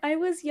 Listen, I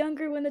was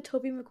younger when the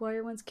Tobey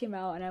Maguire ones came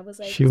out, and I was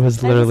like, she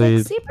was literally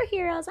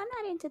superheroes. I'm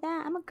not into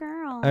that. I'm a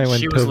girl.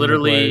 She was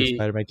literally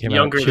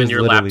younger than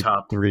your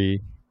laptop.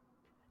 3.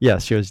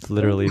 Yes, she was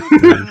literally 3.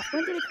 When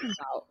did it come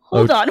out?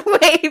 Hold on,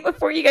 wait,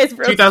 before you guys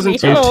broke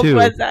 2002. me. How old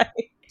was I?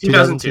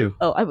 2002.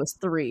 Oh, I was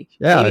 3.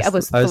 Yeah, I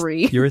was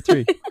 3. You were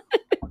 3.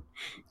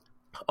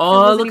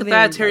 Oh, look at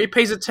that. Terry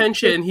pays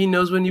attention. He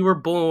knows when you were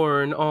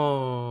born.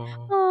 Oh,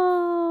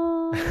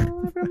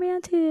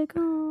 romantic.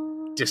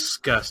 Oh.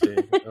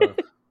 Disgusting. Oh.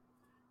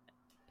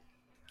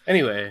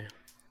 Anyway.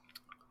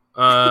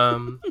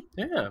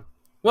 Yeah.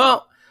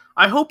 Well,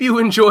 I hope you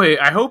enjoy it.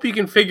 I hope you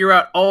can figure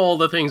out all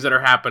the things that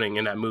are happening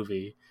in that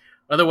movie.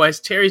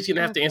 Otherwise, Terry's going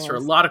to have to answer a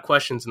lot of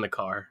questions in the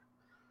car.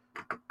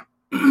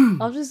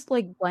 I'll just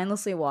like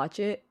blindlessly watch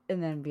it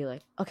and then be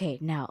like, okay,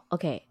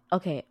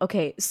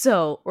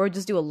 so, or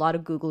just do a lot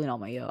of Googling on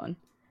my own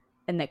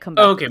and then come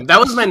back. Okay, that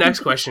was my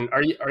next question.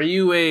 Are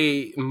you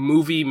a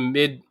movie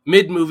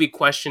mid-movie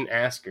question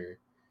asker?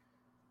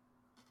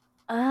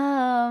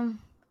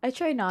 I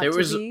try not to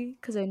be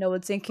because I know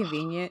it's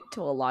inconvenient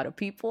to a lot of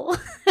people.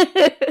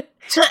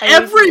 To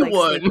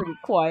everyone. Like, stay pretty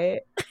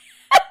quiet.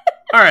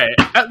 All right,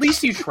 at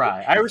least you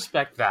try. I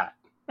respect that.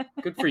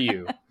 Good for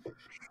you.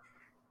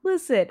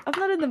 Listen, I'm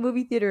not in the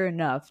movie theater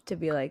enough to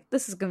be like,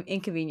 this is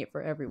inconvenient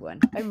for everyone.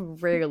 I'm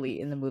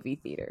rarely in the movie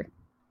theater.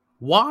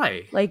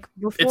 Why? Like,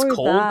 before it's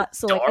cold, that,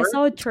 so dark, like, I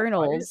saw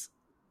Eternals.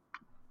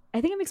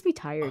 I think it makes me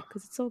tired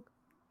because it's so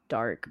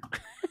dark.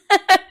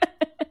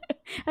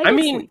 I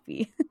mean,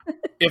 sleepy.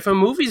 If a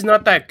movie's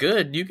not that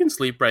good, you can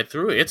sleep right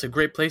through it. It's a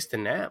great place to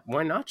nap.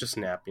 Why not just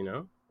nap,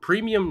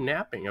 Premium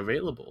napping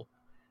available.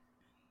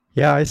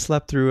 Yeah, I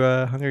slept through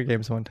Hunger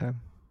Games one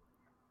time.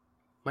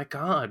 My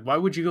God, why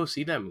would you go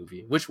see that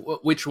movie? Which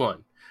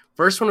one?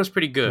 First one was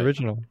pretty good. The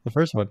original. The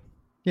first one.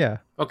 Yeah.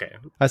 Okay.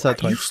 I saw it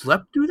twice. You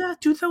slept through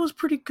that? Dude, that was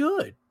pretty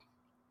good.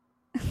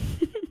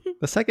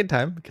 The second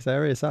time, because I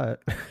already saw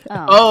it.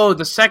 Oh,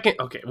 the second.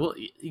 Okay, well,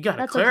 you got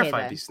to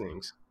clarify these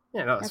things.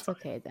 Yeah, no, that's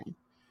okay then.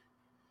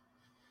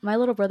 My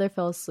little brother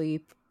fell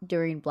asleep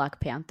during Black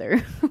Panther,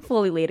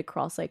 fully laid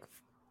across like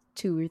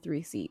 2 or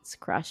 3 seats,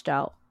 crashed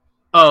out.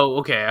 Oh,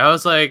 okay. I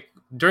was like,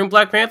 during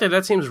Black Panther,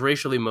 that seems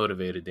racially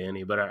motivated,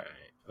 Danny, but all right.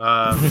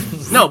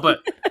 No, but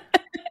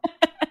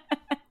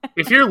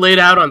if you're laid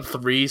out on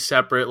 3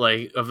 separate,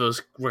 like, of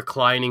those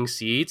reclining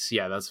seats,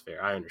 yeah, that's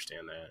fair. I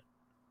understand that.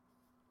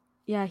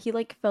 Yeah, he,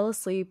 like, fell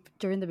asleep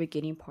during the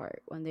beginning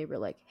part when they were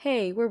like,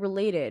 hey, we're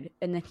related.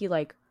 And then he,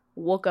 like,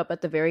 woke up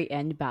at the very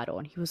end battle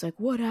and he was like,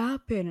 what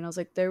happened? And I was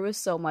like, there was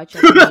so much I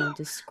couldn't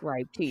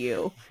describe to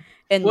you.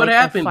 And what like,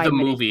 happened? The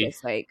movie?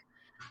 Was, like,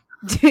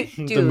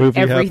 dude,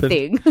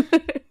 everything.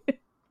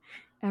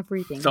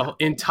 Everything. The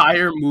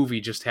entire movie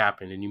just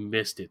happened and you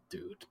missed it,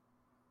 dude.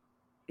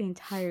 The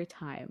entire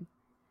time.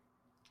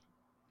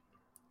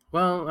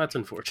 Well, that's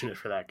unfortunate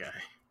for that guy.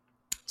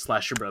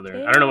 / your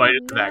brother. I don't know why I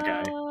did that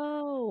guy.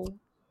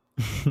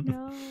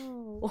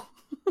 No.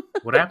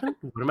 What happened?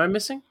 What am I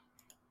missing?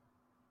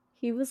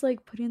 He was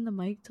like putting the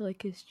mic to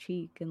like his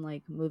cheek and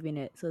like moving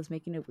it, so it's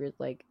making a weird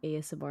like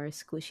ASMR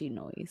squishy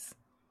noise.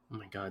 Oh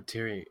my god,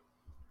 Terry.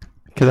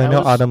 Because I know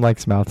Autumn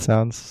likes mouth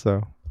sounds,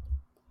 so.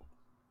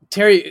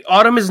 Terry,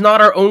 Autumn is not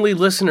our only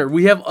listener.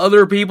 We have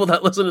other people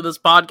that listen to this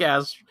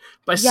podcast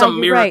by some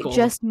miracle. Right,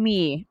 just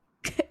me.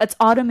 It's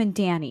Autumn and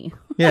Danny.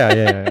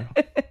 Yeah.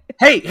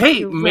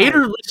 Hey,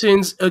 Mater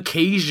listens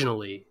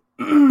occasionally.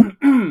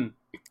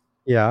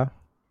 Yeah.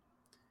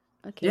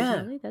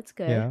 Occasionally, that's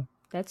good. Yeah.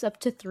 That's up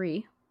to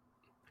 3.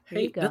 There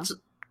Hey, you go. that's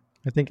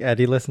I think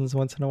Eddie listens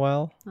once in a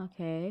while.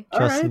 Okay.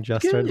 Justin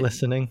just started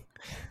listening.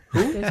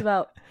 There's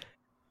about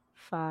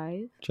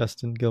 5.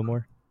 Justin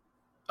Gilmore.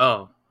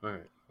 oh, all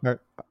right.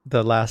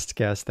 The last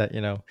guest that,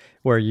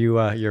 where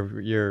you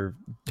your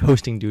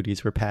hosting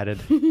duties were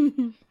padded.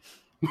 Thank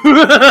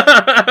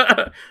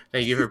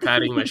you for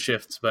padding my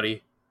shifts,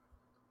 buddy.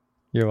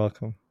 You're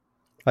welcome.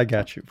 I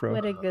got you, bro.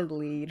 What a good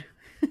lead.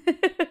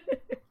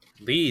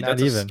 Lead, Not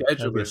that's even. a scheduler's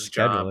That'd be a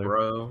job, scheduler.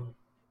 bro.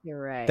 You're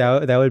right.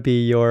 That would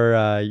be your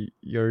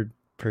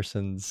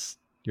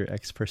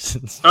ex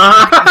person's.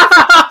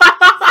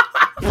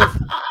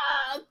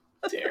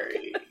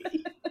 Terry.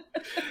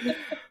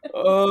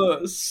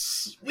 Oh,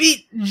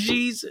 sweet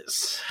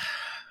Jesus.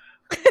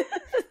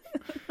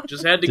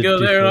 Just had to Did go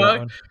you there, feel that huh?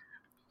 one?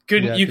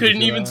 Couldn't Yeah, you did you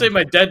couldn't feel even that say one?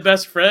 my dead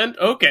best friend?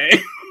 Okay.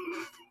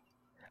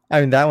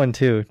 I mean that one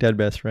too. Dead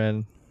best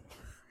friend.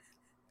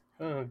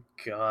 Oh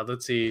god,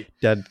 let's see.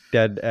 Dead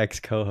ex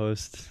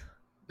co-host.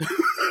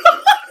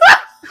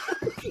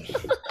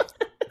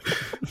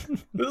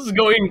 This is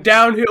going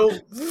downhill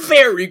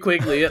very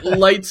quickly at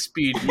light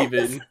speed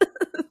even.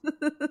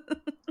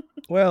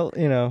 Well,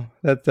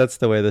 that's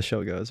the way the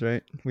show goes,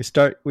 right? We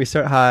start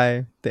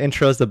high. The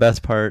intro is the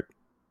best part,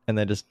 and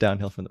then just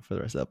downhill for the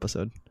rest of the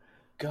episode.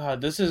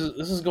 God, this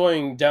is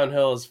going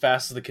downhill as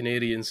fast as the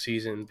Canadian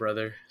season,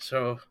 brother.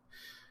 So,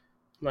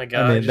 my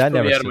God, I mean, just that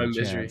put never me out of stood my a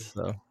misery. chance,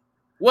 though.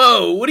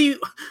 Whoa, what do you?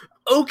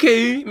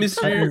 Okay,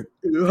 Mister.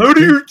 I How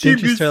do your team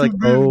Didn't you get start so like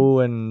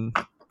good? and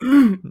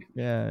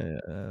yeah.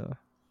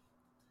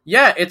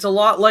 Yeah, it's a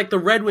lot like the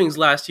Red Wings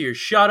last year.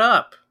 Shut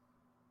up.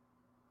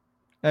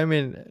 I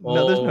mean,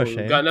 no, there's no Oh,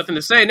 shame. got nothing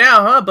to say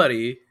now, huh,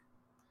 buddy?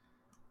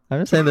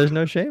 I'm just saying, there's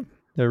no shame.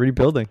 They're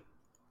rebuilding.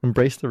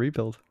 Embrace the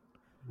rebuild.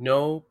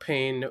 No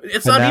pain. No...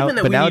 It's But not now- even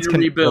that but we now need it's to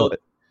rebuild.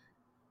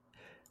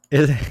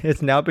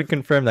 It's now been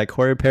confirmed that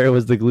Corey Perry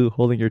was the glue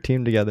holding your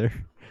team together.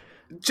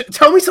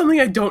 Tell me something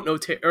I don't know,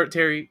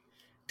 Terry.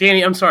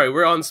 Danny, I'm sorry.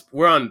 We're on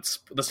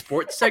the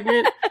sports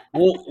segment.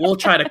 We'll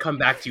try to come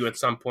back to you at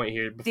some point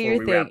here before Do your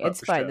we thing. wrap up It's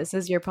the fine. show. This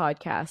is your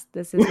podcast.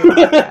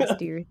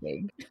 Do your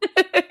thing.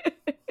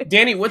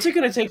 Danny, what's it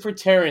going to take for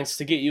Terrence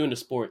to get you into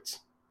sports?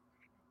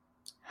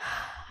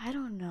 I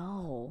don't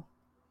know.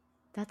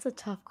 That's a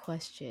tough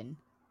question.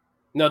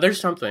 No, there's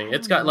something. I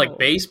It's don't got like know.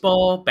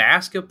 baseball,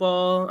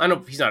 basketball. I know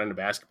he's not into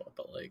basketball,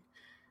 but like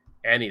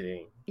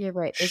anything. You're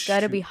right. There's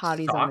got to be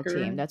hotties on the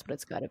Soccer? team. That's what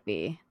it's got to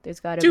be. There's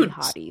got to Dude, be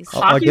hotties.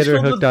 Oh, I'll get her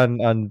Hockey's hooked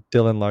filled on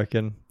Dylan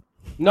Larkin.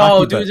 No,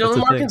 Hockey, dude, but it's a Dylan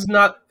thing. Larkin's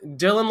not.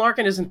 Dylan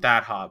Larkin isn't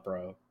that hot,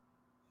 bro.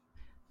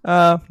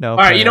 No. All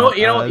right, you know what?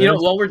 there's-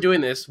 While we're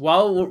doing this,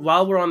 while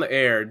we're on the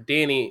air,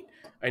 Danny,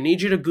 I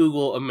need you to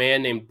Google a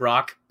man named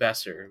Brock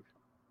Besser.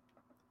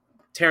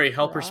 Terry,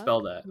 help her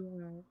spell that.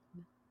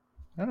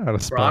 I don't know how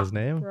to spell Brock- his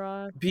name.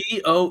 Brock.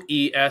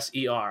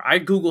 Boeser. I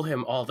Google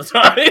him all the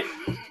time.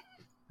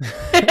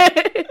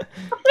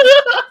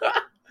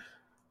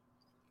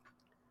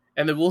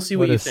 And then we'll see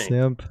what What you a think.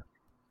 simp.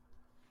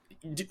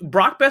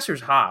 Brock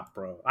Besser's hot,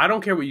 bro. I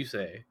don't care what you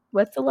say.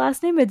 What's the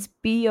last name? It's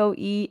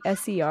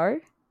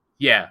Boeser.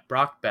 Yeah,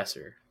 Brock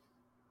Besser.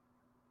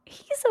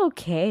 He's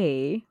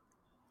okay.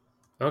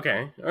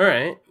 Okay, all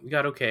right. We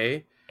got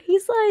okay.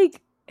 He's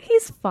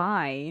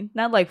fine.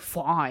 Not like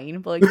fine,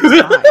 but like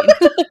he's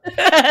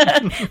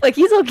fine. Like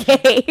he's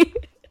okay.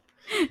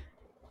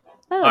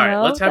 I don't right,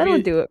 know. let's have that you-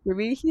 don't do it for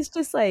me. He's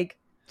just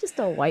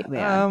a white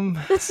man.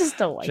 That's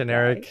just a white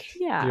Generic guy.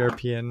 Yeah.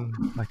 European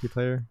hockey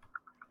player.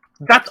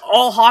 That's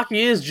all hockey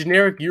is,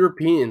 generic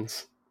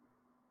Europeans.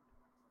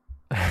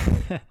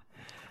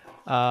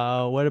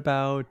 What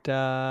about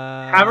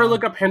Have her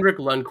look up Henrik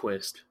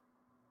Lundqvist.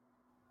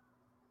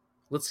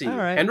 Let's see. All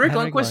right, Henrik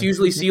Henrik Lundqvist Lundqvist.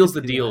 usually We seals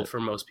can the do deal that. for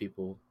most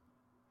people.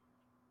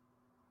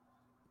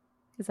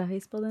 Is that how you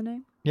spell the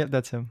name? Yep,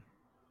 that's him.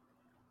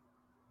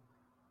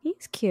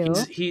 He's cute.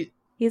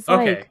 He's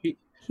okay. like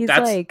he's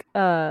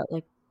that's-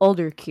 like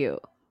older cute.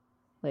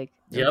 Like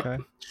Yep. Okay.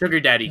 Sugar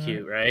daddy All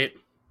cute, right?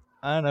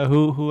 I don't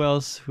know who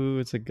else who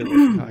is a good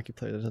looking hockey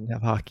player that doesn't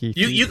have hockey.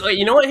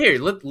 You know what? Here,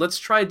 let's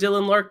try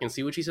Dylan Larkin.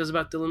 See what she says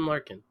about Dylan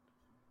Larkin.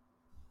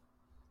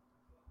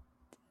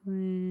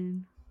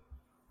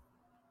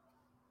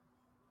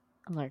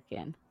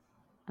 Larkin.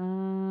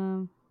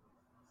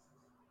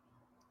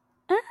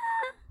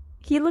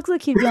 He looks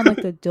like he'd be on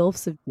like the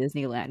Dilfs of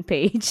Disneyland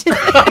page.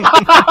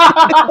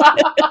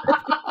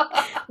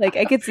 Like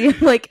I could see him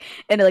like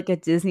in like a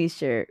Disney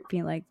shirt,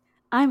 being like,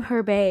 "I'm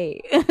her bae,"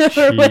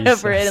 or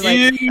whatever, and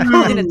like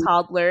holding a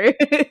toddler.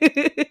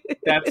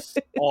 That's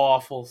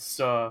awful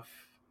stuff.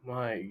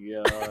 My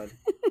God.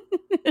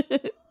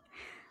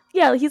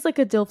 Yeah, he's like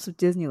a Dilfs of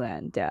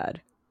Disneyland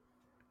dad.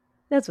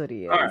 That's what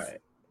he is.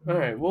 All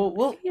right.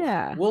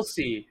 We'll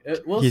see.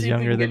 We'll He's see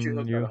younger if we than can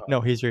get you. hooked on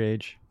No, he's your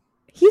age.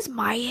 He's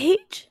my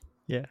age?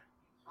 Yeah.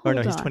 Hold Or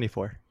no, he's on.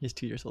 24. He's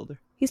 2 years older.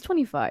 He's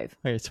 25.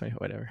 Oh, he's 20.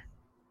 Whatever.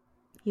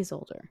 He's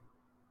older.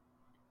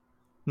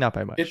 Not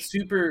by much. It's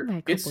super. By a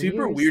It's couple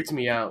super years. weird to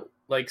me out,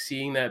 like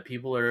seeing that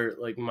people are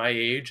like my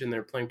age and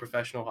they're playing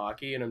professional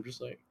hockey, and I'm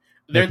just like,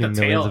 they're at Making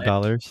the millions tail of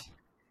dollars.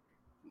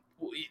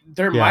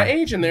 They're my Yeah.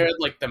 age and they're at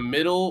like the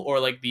middle or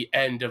like the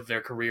end of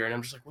their career, and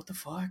I'm just like, what the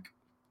fuck?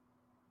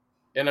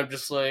 And I'm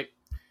just like,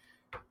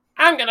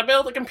 I'm gonna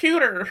build a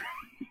computer.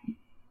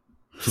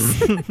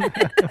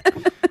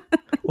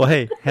 Well,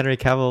 hey, Henry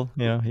Cavill,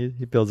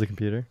 he builds a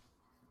computer.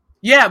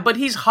 Yeah, but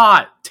he's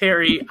hot,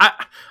 Terry.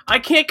 I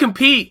can't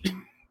compete.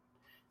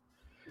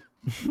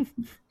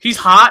 He's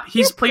hot.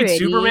 He's You're played pretty.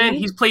 Superman.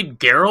 He's played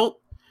Geralt.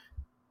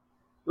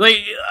 Like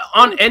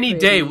on any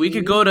day, we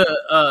could go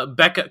to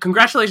Becca.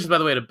 Congratulations, by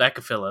the way, to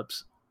Becca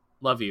Phillips.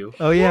 Love you.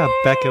 Oh yeah,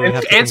 Becca. We And-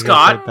 have to and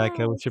congratulate Scott.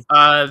 Becca. We should,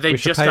 They we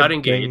should just probably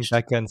got bring engaged.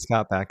 Becca and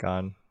Scott back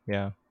on.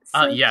 Yeah.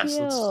 So Yes,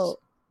 cute.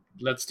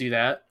 let's do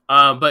that.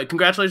 But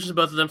congratulations to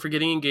both of them for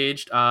getting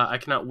engaged. I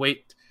cannot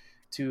wait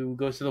to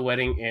go to the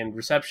wedding and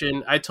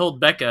reception. I told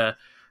Becca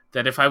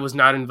that if I was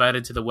not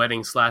invited to the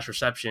wedding /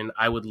 reception,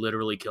 I would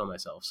literally kill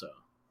myself. So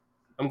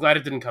I'm glad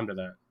it didn't come to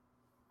that.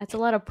 That's a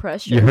lot of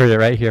pressure. You heard it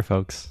right here,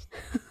 folks.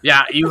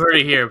 Yeah, you heard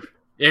it here.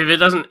 If it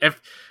doesn't,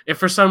 if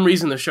for some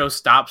reason the show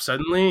stops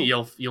suddenly,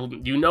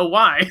 you know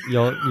why.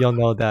 You'll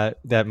know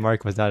that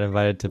Mark was not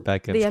invited to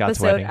Becca and The Scott's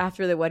episode wedding.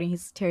 after the wedding,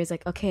 Terry's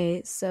like,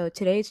 okay, so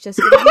today it's just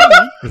gonna be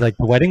me. He's like,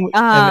 the wedding,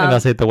 and I'll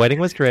say the wedding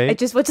was I great.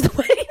 just went to the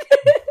wedding.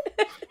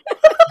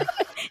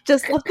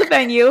 Just left the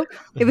venue.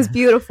 It was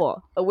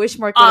beautiful. I wish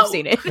Mark could have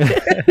seen it.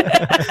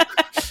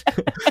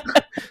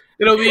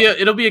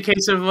 It'll be a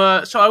case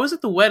of so I was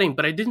at the wedding,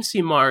 but I didn't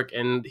see Mark,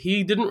 and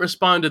he didn't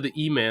respond to the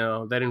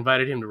email that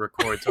invited him to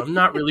record. So I'm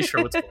not really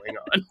sure what's going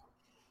on.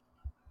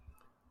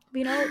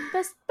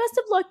 Best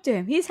of luck to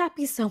him. He's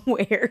happy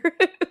somewhere.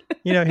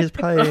 He's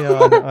probably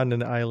on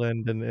an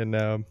island in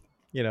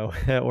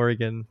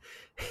Oregon.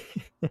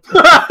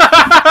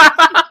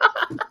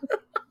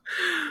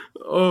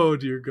 Oh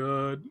dear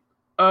God.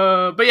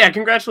 But yeah,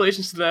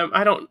 congratulations to them.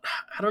 I don't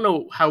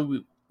know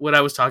what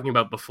I was talking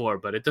about before,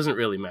 but it doesn't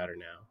really matter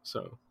now.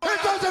 So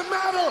It doesn't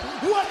matter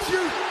what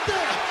you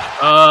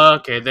think.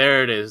 okay,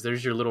 there it is.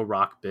 There's your little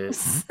rock bit.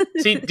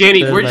 See,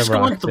 Danny, There's we're my just rock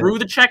going bit. through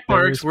the check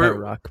marks. There's my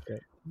rock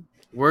bit.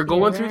 We're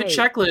going You're through the right.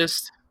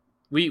 checklist.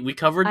 We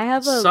covered I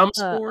have some a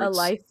sports.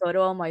 live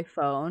photo on my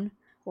phone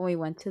when we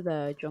went to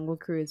the Jungle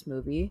Cruise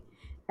movie,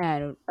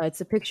 and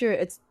it's a picture.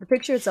 It's the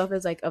picture itself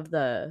is like of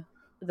the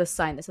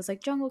sign that says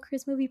like Jungle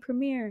Cruise movie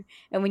premiere,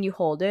 and when you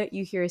hold it,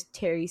 you hear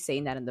Terry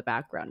saying that in the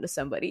background to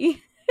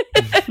somebody.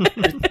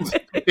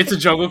 It's a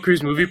Jungle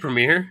Cruise movie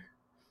premiere.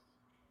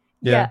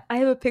 Yeah. I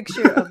have a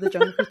picture of the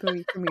Jungle Cruise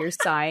movie premiere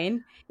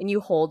sign, and you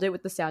hold it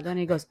with the sound on, and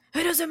it goes,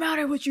 "It doesn't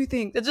matter what you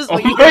think." That's just Oh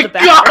what you hear in the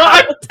my God!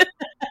 background.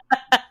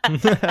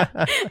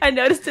 I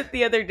noticed it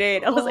the other day,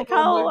 and I was like, Oh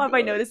 "How my have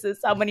I God. noticed this?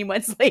 How many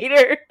months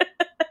later?"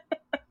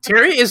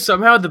 Terry is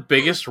somehow the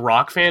biggest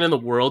rock fan in the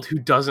world who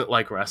doesn't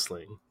like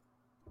wrestling.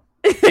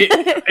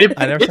 It's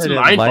I never said I didn't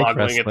like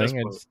mind-boggling at this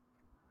wrestling. point.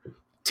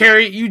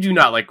 Terry, you do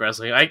not like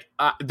wrestling.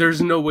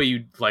 There's no way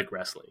you like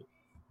wrestling.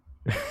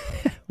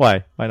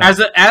 Why? Why not?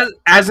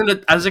 As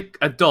an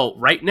adult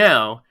right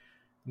now,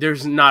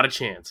 there's not a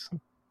chance.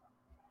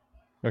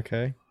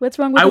 Okay. What's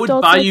wrong with I would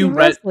adults buy liking you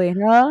wrestling,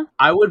 huh?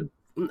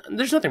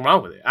 There's nothing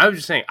wrong with it. I was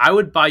just saying I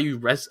would buy you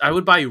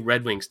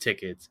Red Wings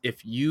tickets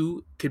if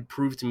you could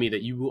prove to me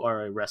that you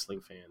are a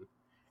wrestling fan.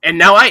 And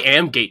now I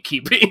am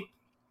gatekeeping.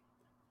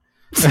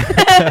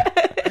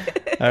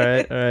 All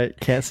right.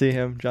 Can't see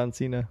him, John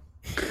Cena.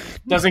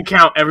 Doesn't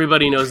count.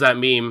 Everybody knows that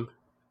meme.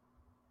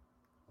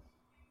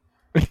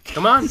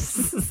 Come on.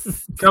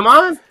 Come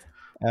on.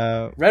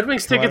 Red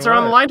Wings Come tickets on, are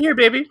on the what? line here,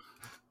 baby.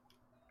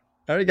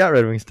 I already got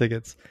Red Wings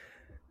tickets.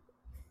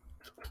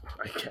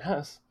 I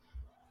guess.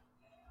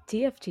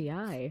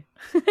 TFTI.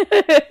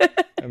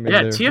 I mean,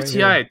 Yeah, they're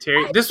TFTI, right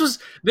Terry. This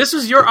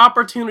was your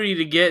opportunity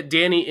to get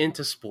Danny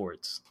into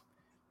sports.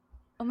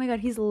 Oh my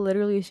god, he's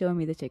literally showing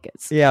me the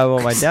tickets. here. Yeah,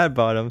 well, my dad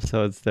bought them,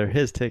 so they're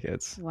his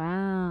tickets.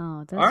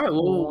 Wow, that's All right,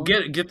 cool. well,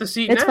 get the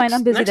seat. It's next, fine.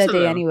 I'm busy next that to day,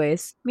 them.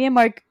 anyways. Me and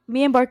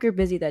Mark are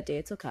busy that day.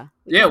 It's okay.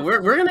 Yeah,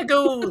 we're gonna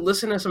go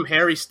listen to some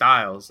Harry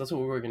Styles. That's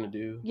what we're gonna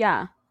do.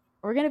 Yeah,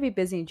 we're gonna be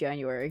busy in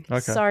January. Okay.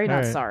 Sorry, All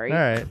not right. sorry. All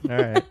right.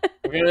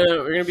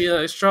 We're gonna be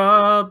like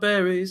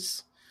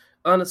strawberries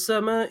on a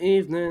summer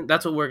evening.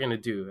 That's what we're gonna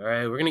do. All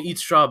right, we're gonna eat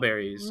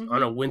strawberries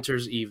on a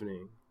winter's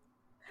evening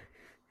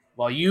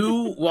while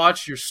you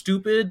watch your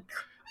stupid,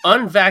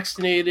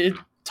 unvaccinated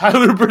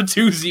Tyler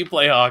Bertuzzi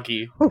play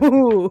hockey.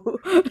 Ooh.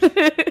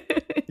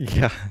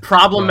 Yeah.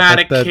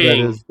 Problematic That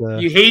king. is the-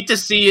 You hate to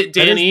see it,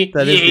 Danny.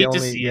 That you is the hate only,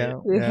 to see yeah,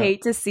 it. We yeah.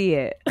 hate to see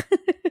it.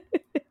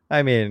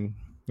 I mean,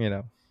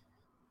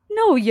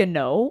 No, you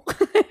know.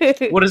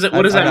 What does it?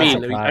 What does I'm that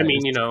not mean? I mean,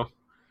 surprised. you know,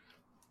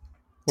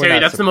 we're Terry.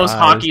 not That's the most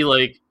surprised. hockey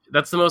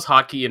That's the most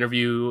hockey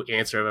interview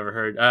answer I've ever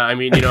heard. Yeah.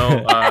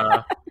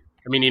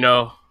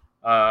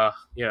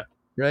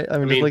 Right? I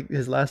mean, just like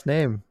his last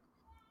name.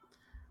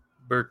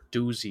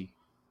 Bertuzzi.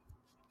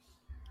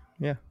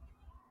 Yeah.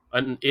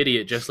 An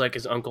idiot, just like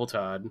his Uncle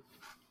Todd.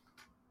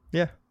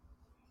 Yeah.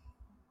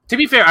 To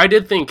be fair, I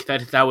did think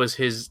that was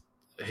his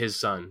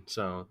son.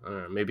 So I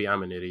don't know. Maybe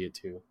I'm an idiot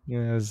too.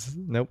 Yeah.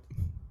 Nope.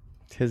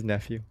 His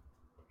nephew.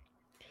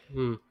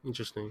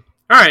 Interesting.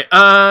 All right.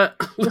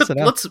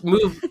 Let's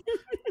move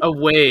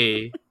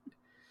away.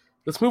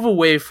 Let's move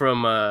away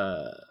from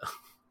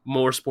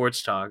more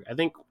sports talk. I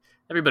think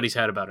everybody's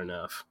had about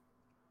enough.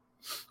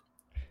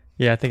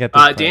 Yeah, I think at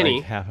this point, Danny,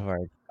 like, half of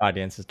our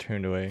audience is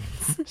turned away.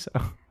 So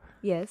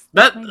yes,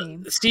 that's my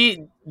name.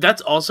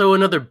 That's also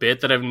another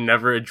bit that I've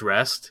never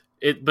addressed.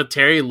 But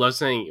Terry loves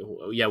saying,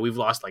 "Yeah, we've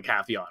lost like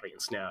half the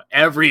audience now."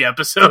 Every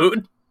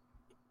episode.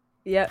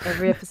 Yeah,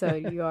 every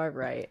episode. You are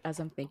right. As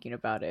I'm thinking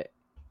about it,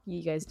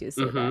 you guys do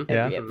say that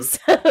every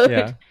episode.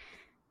 Yeah.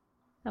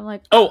 I'm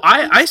like,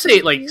 I say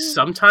it like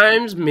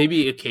sometimes,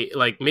 maybe a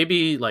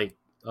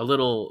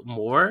little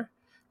more,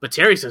 but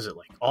Terry says it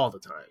like all the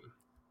time.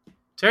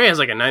 Terry has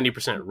like a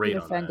 90% rate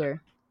on that.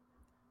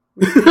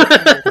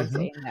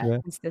 Saying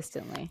that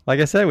consistently. Like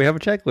I said, we have a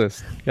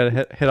checklist. Got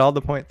to hit all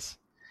the points.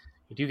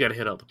 You do got to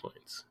hit all the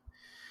points.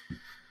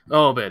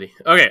 Oh, Betty.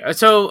 Okay,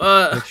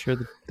 so make sure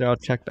that they're all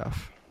checked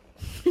off.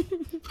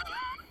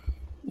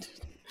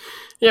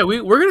 Yeah,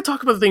 we're going to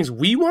talk about the things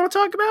we want to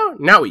talk about,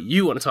 not what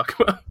you want to talk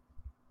about.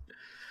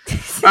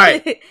 All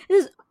right.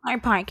 This is our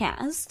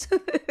podcast.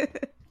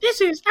 This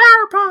is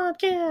our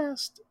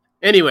podcast.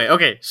 Anyway,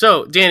 okay.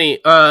 So, Danny,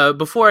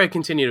 before I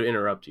continue to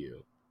interrupt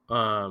you,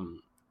 I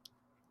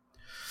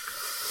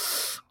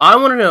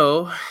want to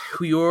know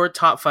who your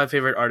top 5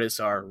 favorite artists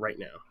are right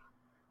now.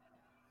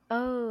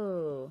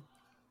 Oh.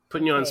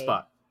 Putting you on the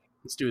spot.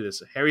 Let's do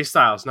this. Harry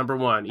Styles, number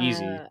 1,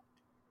 easy.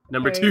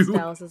 Number Harry 2.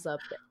 Styles is up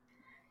there.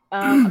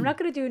 I'm not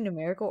going to do a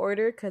numerical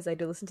order because I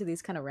do listen to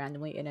these kind of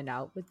randomly in and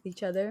out with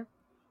each other.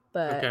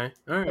 But okay.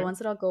 All right. The ones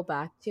that I'll go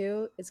back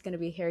to, it's going to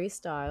be Harry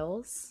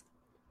Styles.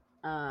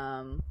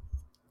 We're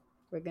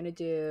going to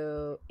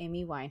do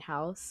Amy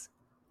Winehouse.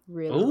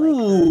 Really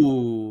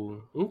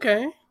like her.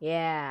 Okay.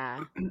 Yeah.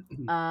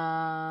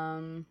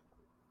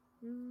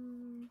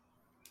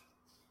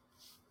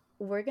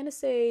 We're going to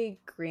say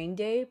Green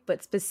Day,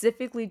 but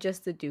specifically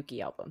just the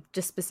Dookie album.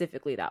 Just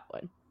specifically that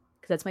one.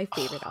 Because that's my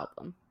favorite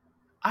album.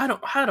 I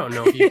don't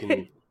know if you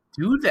can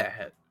do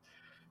that.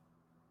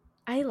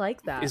 I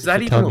like that. Is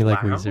that even allowed? Like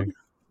Weezer.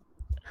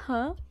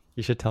 Huh?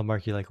 You should tell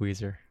Mark you like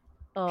Weezer.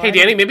 Oh, hey,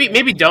 Danny,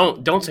 maybe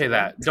don't say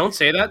that. Don't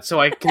say that so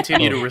I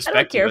continue to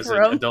respect you as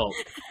an adult.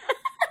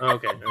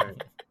 Okay, all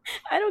right.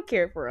 I don't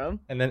care for him.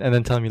 And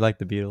then tell him you like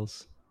the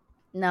Beatles.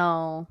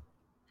 No.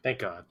 Thank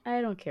God.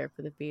 I don't care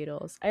for the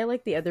Beatles. I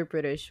like the other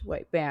British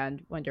white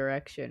band, One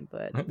Direction,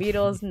 but the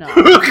Beatles, no.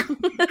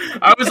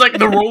 I was like,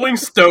 the Rolling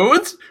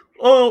Stones?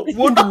 Oh,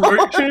 One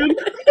Direction?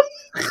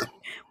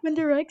 One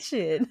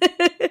Direction.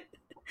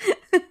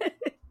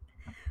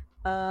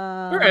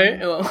 All right.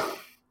 Well,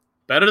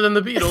 better than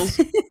the Beatles.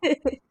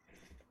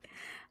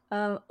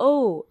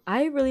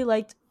 I really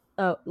liked,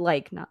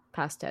 not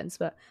past tense,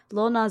 but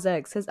Lil Nas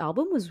X. His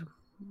album was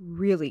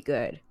really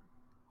good.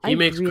 He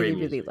makes really, great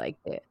music. really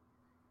liked it.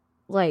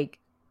 Like,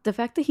 the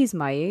fact that he's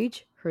my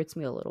age hurts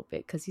me a little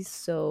bit because he's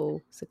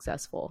so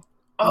successful.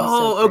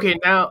 Okay.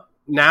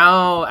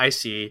 Now I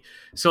see.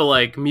 So,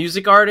 like,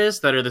 music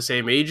artists that are the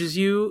same age as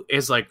you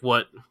is like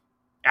what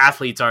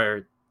athletes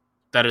are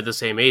that are the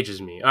same age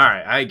as me. All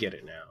right, I get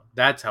it now.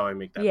 That's how I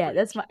make that. Yeah,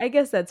 bridge. I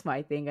guess that's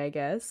my thing. I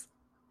guess.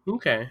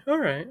 Okay. All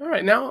right.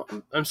 Now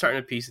I'm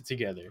starting to piece it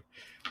together.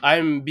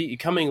 I'm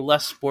becoming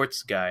less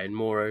sports guy and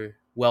more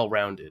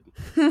well-rounded.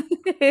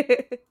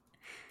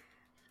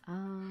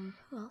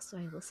 Who else do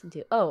I listen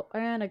to? Oh,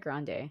 Ariana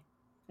Grande.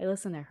 I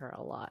listen to her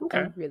a lot. Okay.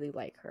 I really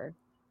like her.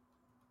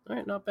 All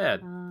right, not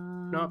bad.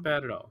 Not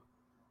bad at all.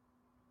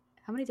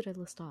 How many did I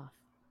list off?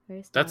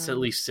 That's at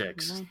least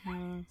 6.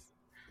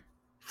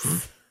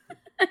 Winehouse.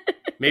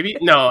 Maybe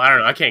no, I don't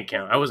know. I can't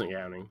count. I wasn't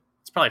counting.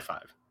 It's probably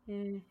 5.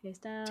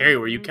 Terry,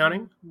 were you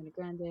counting? Ariana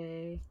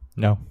Grande.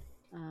 No.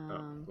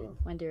 Well.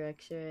 One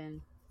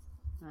Direction.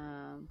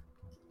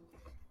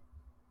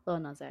 Lil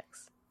Nas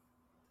X.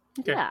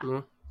 Okay. Yeah.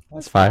 Well,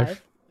 That's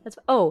 5.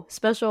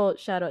 Special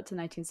shout out to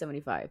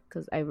 1975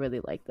 because I really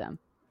like them.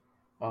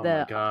 oh my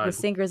The God.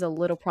 singer's a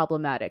little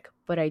problematic,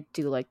 but I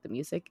do like the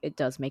music. It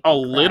does make A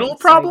me cry, little so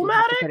I do have to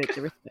problematic? put it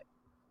to respect.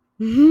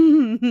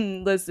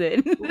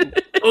 Listen.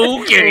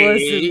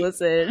 Okay.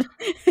 Listen.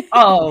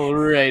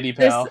 Alrighty,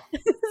 pal.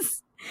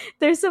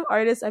 There's some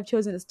artists I've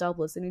chosen to stop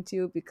listening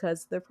to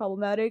because they're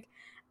problematic.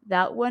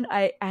 That one,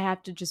 I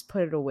have to just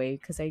put it away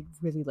because I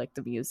really like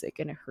the music,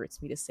 and it hurts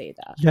me to say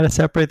that. You gotta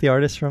separate the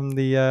artist from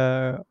the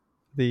art.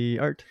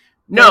 Yeah,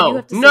 you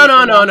have to say the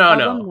last album,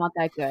 No. Not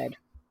that good.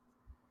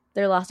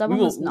 Their last album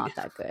will- was not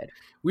that good.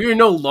 We are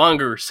no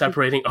longer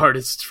separating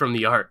artists from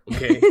the art.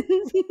 Okay.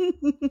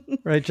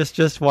 Right,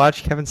 just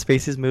watch Kevin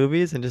Spacey's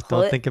movies and just don't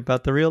What? think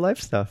about the real life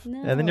stuff,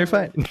 and then you're No.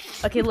 fine.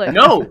 Okay, look.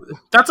 No,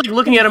 that's like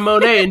looking at a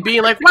Monet and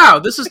being like, "Wow,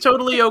 this is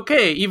totally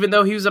okay," even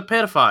though he was a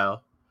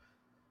pedophile.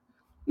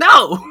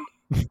 No,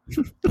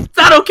 it's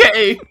not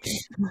okay.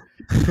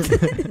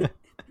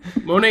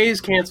 Monet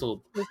is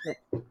canceled. Listen,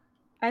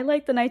 I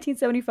like the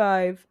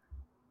 1975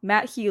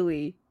 Matt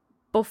Healy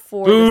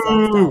before Boo! this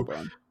last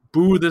album.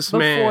 Boo this Before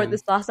man.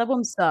 this last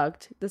album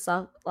sucked.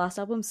 Last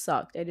album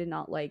sucked. I did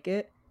not like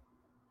it.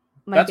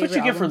 That's what you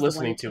favorite get for album was the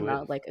one listening that to came it.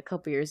 out, like a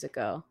couple years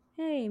ago.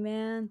 Hey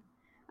man,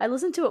 I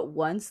listened to it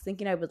once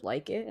thinking I would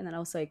like it, and then I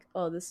was like,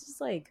 oh, this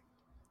is like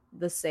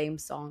the same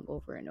song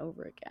over and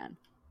over again.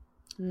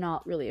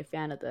 Not really a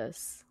fan of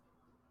this,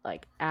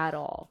 like at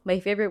all. My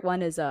favorite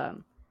one is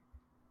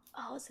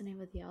what's the name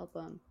of the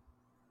album?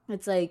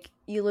 It's like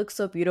You Look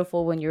So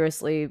Beautiful When You're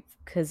Asleep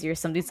because you're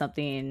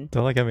something.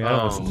 Don't look at me. I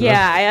don't Oh. listen to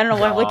Yeah, I don't know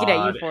why I'm looking at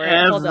God, you for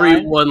it. Hold on.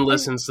 everyone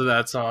listens to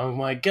that song.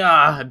 My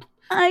God,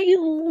 I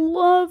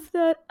love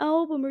that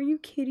album. Are you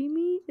kidding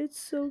me? It's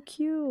so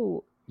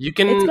cute. you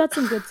can. It's got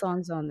some good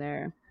songs on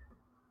there.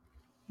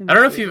 I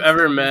don't know if you've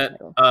ever met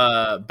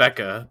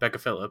Becca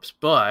Phillips,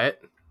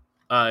 but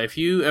if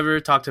you ever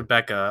talk to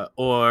Becca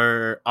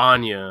or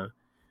Anya,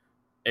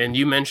 and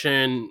you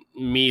mention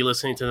me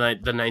listening to the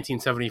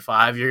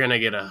 1975, you're gonna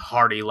get a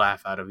hearty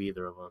laugh out of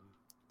either of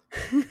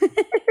them.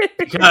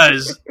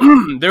 Because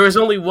there was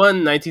only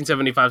one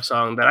 1975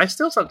 song that I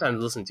still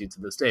sometimes listen to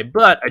this day,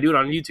 but I do it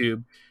on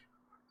YouTube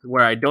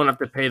where I don't have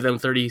to pay them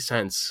 30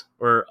 cents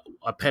or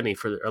a penny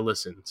for a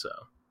listen. So,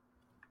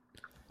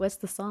 What's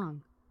the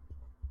song?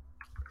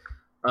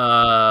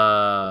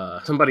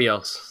 somebody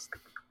else.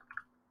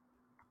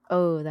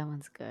 Oh, that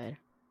one's good.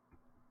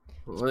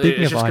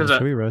 Speaking It's of just Anya, 'cause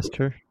should we roast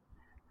her?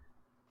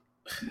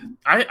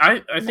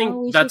 I No, think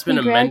we that's should been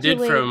amended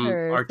congratulate from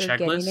her our for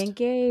getting checklist.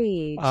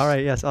 engaged. All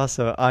right. Yes.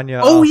 Also,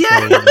 Anya. Oh, also yeah!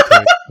 wanted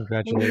to We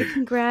congratulate. need to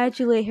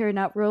congratulate her,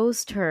 not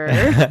roast her.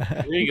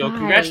 There you go. Guys.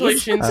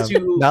 Congratulations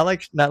to not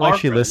like our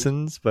she friend.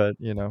 listens, but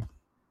you know.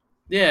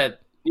 yeah.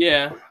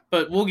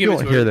 But we'll give You it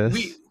won't to her. hear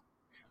this.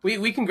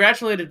 We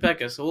congratulated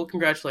Becca, so we'll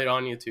congratulate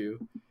Anya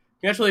too.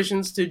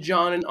 Congratulations to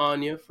John and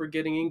Anya for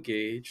getting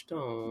engaged.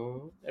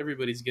 Oh,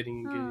 everybody's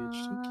getting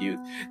engaged. So cute.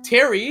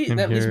 Terry, I'm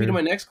that leads me to here.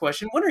 my next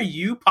question. When are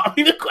you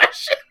popping the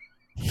question?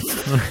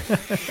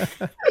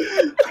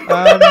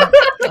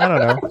 I don't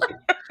know.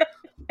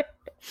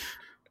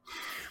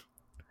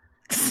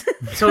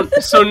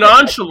 So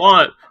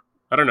nonchalant.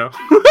 I don't know.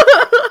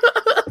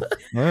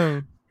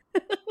 Oh.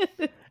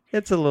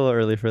 It's a little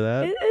early for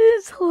that. It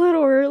is a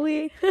little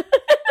early.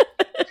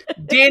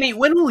 Danny,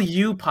 when will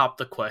you pop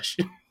the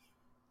question?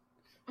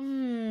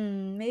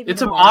 Maybe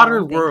It's a tomorrow, modern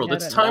I'm thinking, world. I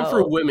It's don't time for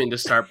know. women to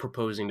start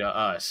proposing to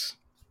us.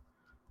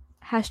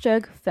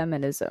 Hashtag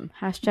feminism.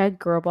 Hashtag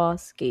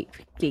girlboss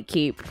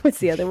gatekeep. What's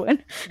the other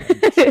one?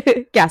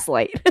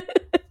 Gaslight.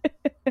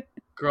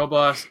 Girl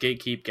boss,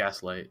 gatekeep,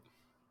 gaslight.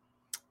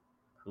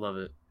 I love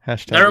it.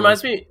 Hashtag. That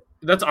reminds me.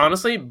 That's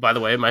honestly, by the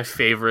way, my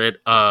favorite.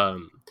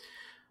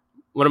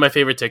 One of my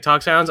favorite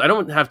TikTok sounds. I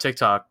don't have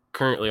TikTok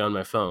currently on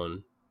my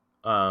phone,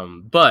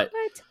 but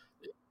What?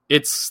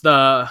 it's the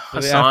Are they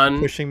after Hassan.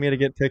 pushing me to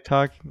get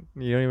TikTok.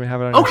 You don't even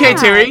have it on. your Okay,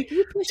 phone? Terry.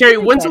 You pushed Terry,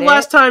 me to when's the get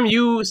last it. time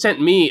you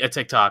sent me a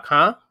TikTok?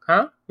 Huh?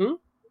 Hmm?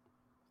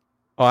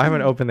 Oh, I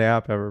haven't opened the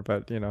app ever,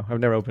 but you know, I've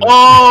never opened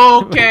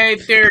Okay,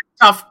 Terry,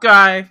 tough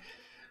guy.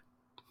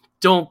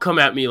 Don't come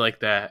at me like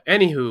that.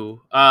 Anywho,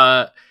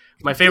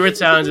 my favorite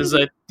sounds is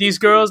that these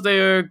girls, they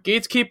are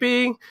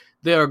gatekeeping,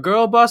 they are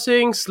girl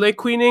bossing, slay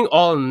queening,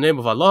 all in the name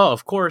of Allah,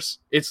 of course.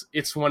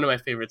 It's one of my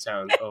favorite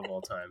sounds of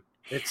all time.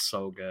 It's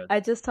so good.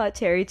 I just taught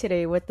Terry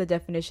today what the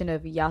definition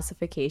of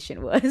yassification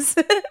was.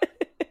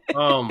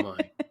 Oh my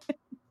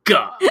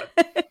god.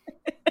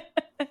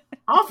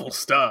 Awful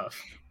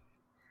stuff.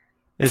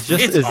 It's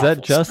just It's is that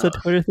awful just stuff. a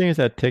Twitter thing? Or is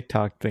that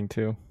TikTok thing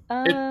too?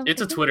 It's I a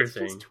think Twitter it's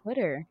just thing.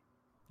 Twitter.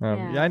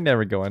 Yeah. Yeah. I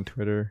never go on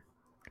Twitter.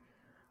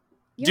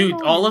 You don't Dude,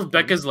 know all of anything.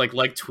 Becca's like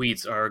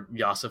tweets are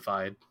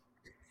yassified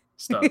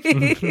stuff.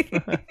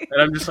 And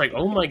I'm just like,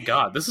 oh my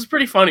god, this is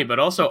pretty funny, but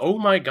also, oh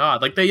my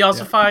god, like they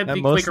yassified and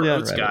the mostly Quaker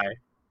on Oats Reddit. guy.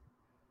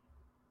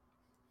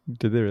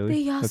 Did they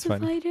really? They That's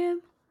funny. yassified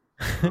him.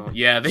 Oh,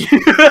 yeah, they.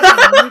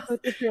 Let me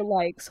look at your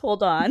likes.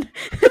 Hold on.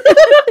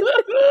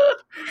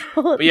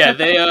 Hold But yeah, on.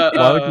 they.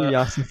 Why would you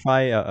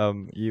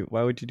yassify? You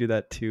why would you do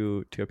that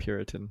to a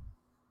Puritan?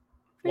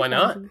 Why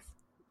not?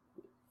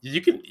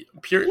 You can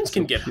Puritans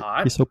can get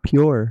hot. He's so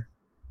pure.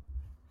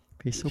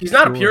 He's so He's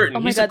not a pure. Puritan. Oh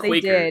my He's god, a they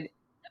Quaker. did.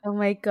 Oh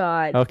my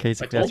god. Okay, I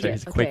told that's you. right.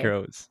 He's a Okay. Quaker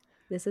Oats.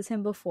 This is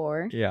him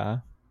before. Yeah.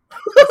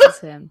 This is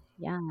him.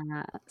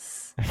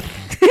 Yes.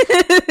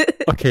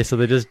 Okay, so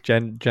they just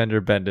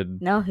gender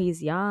bended. No,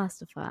 he's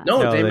yassified.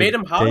 No, No, they they- made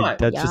him hot.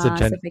 That's just a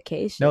gen.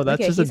 Yassification. No,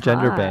 that's just a he's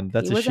gender hot. bend.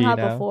 That's he a wasn't she hot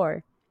now.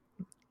 before.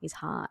 He's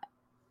hot.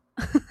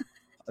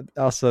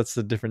 Also, that's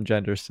a different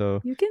gender. So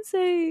You can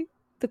say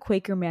the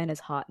Quaker man is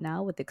hot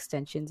now with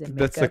extensions and makeup.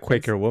 that's the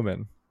Quaker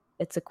woman.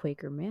 It's a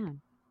Quaker man.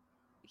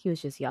 He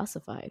was just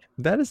yassified.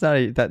 That is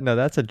not no.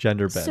 That's a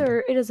gender bend.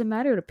 Sir, it doesn't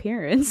matter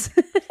appearance.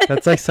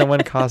 That's like someone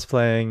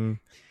cosplaying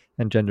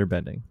and gender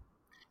bending.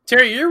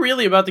 Terry, you're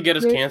really about to get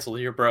us canceled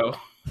here, bro.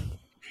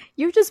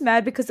 You're just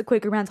mad because the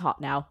Quaker man's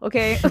hot now,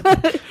 okay?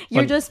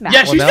 You're just mad.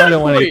 Yeah, Well, now I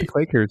don't want to eat the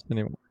Quakers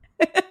anymore.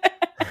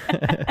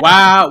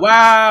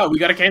 Wow, we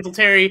gotta cancel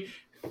Terry.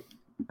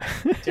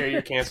 Terry,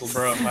 you're canceled,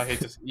 bro.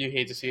 You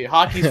hate to see it.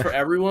 Hockey's for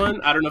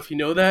everyone. I don't know if you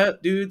know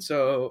that, dude.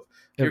 So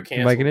you're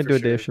canceled. Am I gonna do a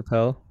sure. Dave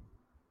Chappelle?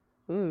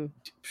 Ooh.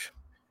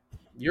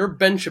 You're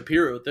Ben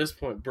Shapiro at this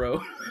point,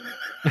 bro.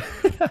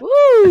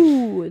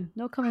 Woo!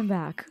 No coming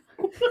back.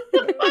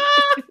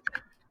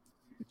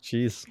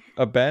 Jeez,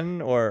 a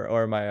Ben or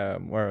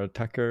a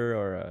Tucker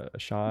or a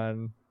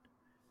Sean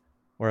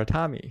or a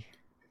Tommy.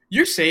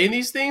 You're saying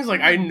these things like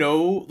I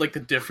know like the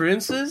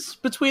differences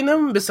between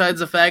them. Besides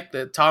the fact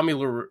that Tommy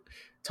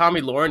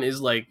Lauren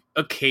is like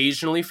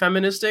occasionally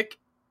feministic,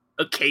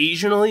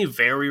 occasionally,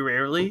 very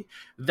rarely.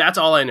 That's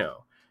all I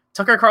know.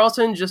 Tucker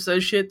Carlson just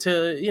says shit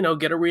to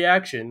get a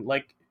reaction.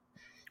 Like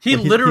he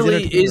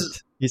literally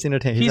is. He's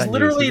entertaining. He's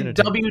literally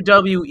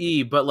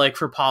WWE, but like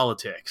for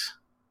politics.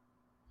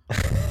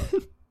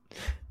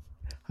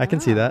 I can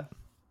see that.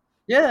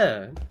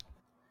 Yeah.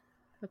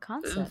 The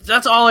concept.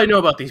 That's all I know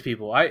about these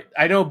people. I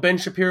know Ben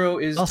Shapiro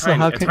is also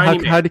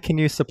tiny, how can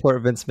you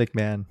support Vince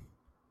McMahon?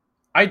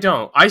 I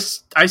don't. I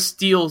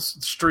steal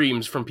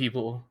streams from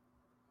people.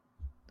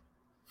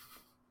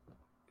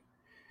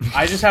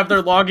 I just have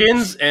their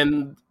logins,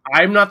 and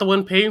I'm not the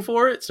one paying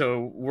for it,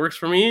 so it works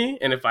for me.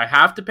 And if I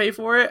have to pay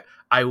for it,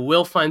 I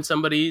will find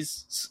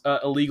somebody's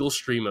illegal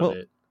stream of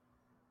it.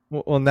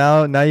 Well,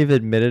 now you've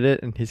admitted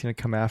it, and he's gonna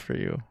come after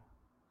you.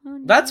 Oh,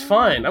 no. That's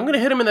fine. I'm gonna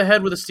hit him in the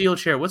head with a steel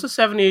chair. What's a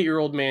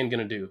 78-year-old man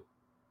gonna do?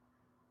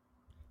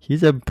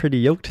 He's a pretty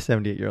yoked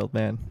 78-year-old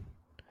man.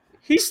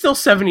 He's still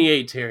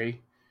 78,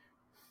 Terry.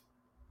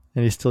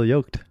 And he's still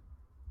yoked.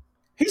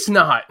 He's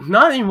not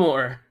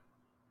anymore.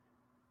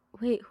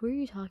 Wait, who are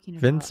you talking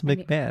about? Vince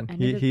McMahon.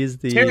 He's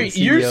the Terry.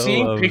 CEO You're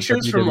seeing of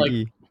pictures WWE. from like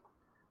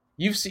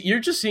you're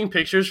just seeing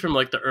pictures from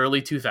like the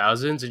early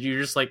 2000s, and you're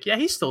just like, yeah,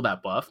 he's still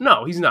that buff.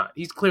 No, he's not.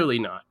 He's clearly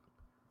not.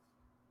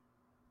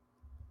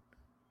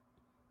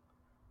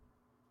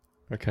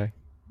 Okay.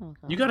 Oh,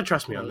 God. You got to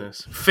trust me on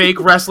this. Fake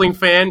wrestling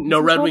fan. No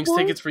Is this Red Wings homeboy?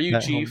 tickets for you,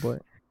 That Chief. homeboy.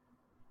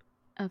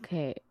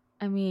 Okay,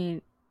 I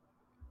mean,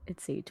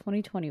 let's see,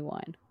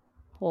 2021.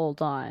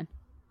 Hold on.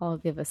 I'll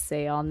give a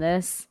say on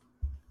this.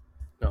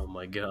 Oh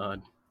my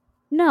god.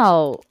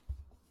 No,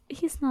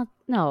 he's not.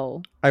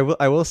 No. I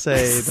will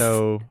say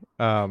though,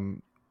 a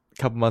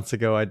couple months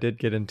ago, I did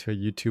get into a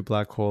YouTube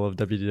black hole of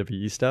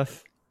WWE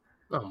stuff.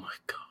 Oh my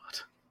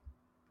god.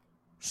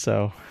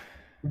 So, How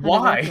did that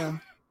Why? go?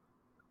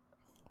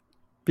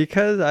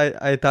 because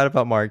I thought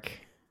about Mark,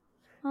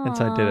 and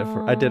so I did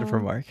it for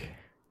Aw, Mark.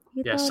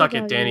 you Yeah, thought suck it,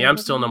 about Danny. your I'm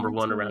still number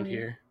one around romantic.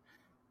 here.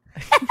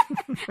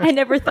 I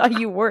never thought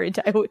you weren't.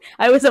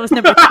 I was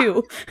number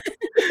two.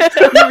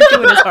 Number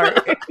two in his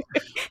heart.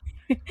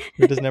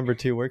 Who does number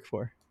 2 work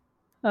for?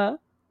 Huh?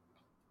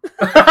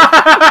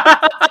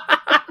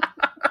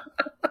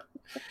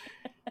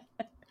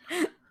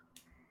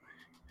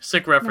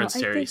 Sick reference,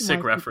 I Terry. think Sick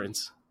Mark-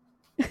 reference.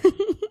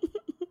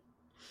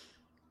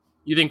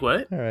 You think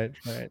what? All right.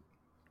 What?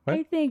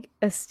 I think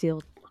a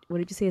steel. What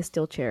did you say? A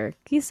steel chair.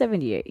 He's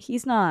 78.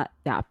 He's not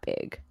that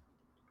big.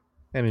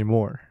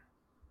 Anymore.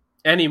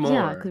 Anymore.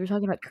 Yeah, because we're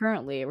talking about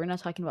currently. We're not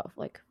talking about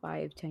like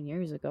 5-10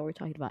 years ago. We're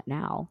talking about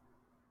now.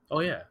 Oh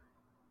yeah.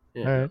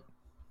 Yeah. All right.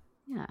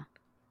 Yeah.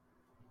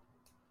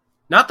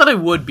 Not that I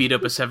would beat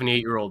up a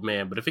 78-year-old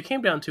man, but if it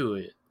came down to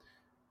it,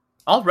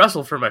 I'll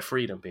wrestle for my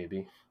freedom,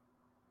 baby.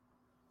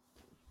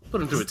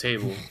 Put him through a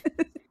table.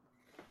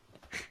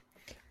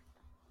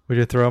 Would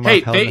you throw him Hey,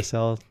 off Hell in a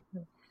Cell,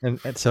 and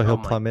so he'll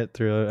my- plummet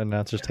through an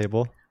announcer's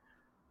table?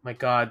 My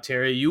god,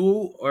 Terry,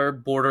 you are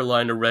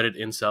borderline a Reddit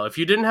incel. If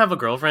you didn't have a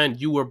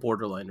girlfriend, you were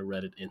borderline a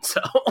Reddit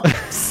incel.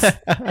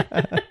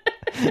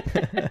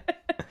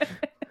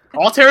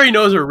 All Terry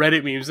knows are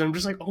Reddit memes, and I'm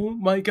just like, oh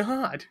my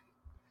god.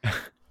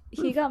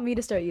 He got me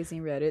to start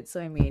using Reddit, so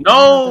I mean, No!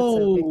 I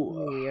don't know if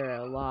that's a victory or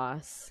a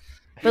loss.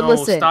 But No,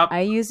 listen, stop. I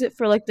use it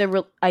for like the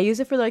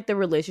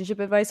relationship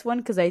advice one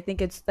because I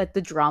think it's that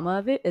the drama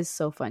of it is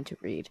so fun to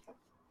read.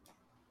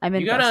 I'm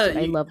You gotta-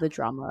 invested. I love the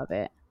drama of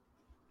it.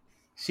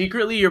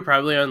 Secretly, you're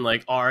probably on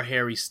like R.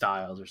 Harry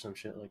Styles or some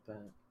shit like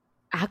that.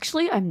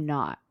 Actually, I'm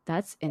not.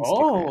 That's Instagram.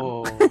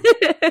 Oh.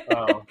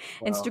 Wow.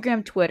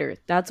 Instagram, Twitter.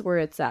 That's where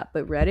it's at.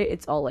 But Reddit,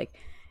 it's all like,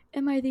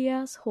 am I the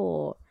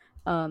asshole?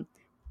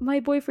 My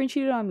boyfriend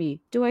cheated on me.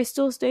 Do I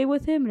still stay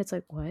with him? And it's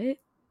like, what?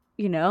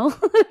 You know?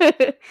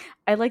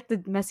 I like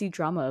the messy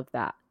drama of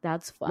that.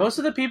 That's fun. Most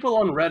of the people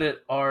on Reddit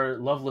are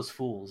loveless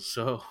fools,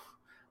 so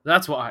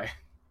that's why.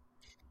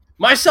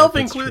 Myself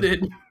That's true.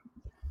 included.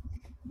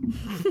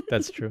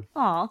 That's true.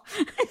 Aw.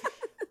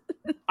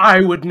 I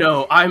would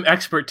know. I'm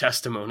expert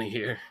testimony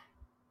here.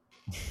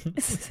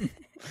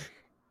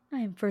 I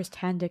am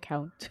first-hand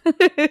account.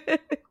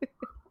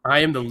 I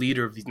am the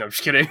leader of these. No, I'm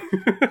just kidding.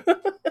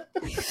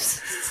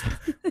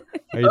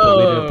 Are you the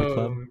leader of the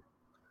club?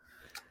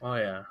 Oh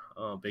yeah.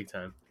 Oh, big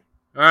time.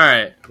 All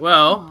right.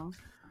 Well, Aw.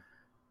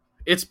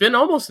 it's been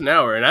almost an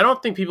hour, and I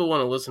don't think people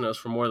want to listen to us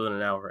for more than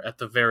an hour at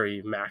the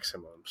very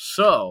maximum.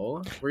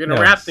 So we're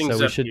gonna wrap things so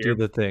we up should here. do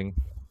the thing.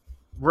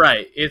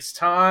 Right. It's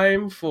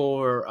time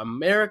for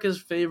America's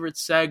favorite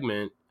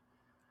segment,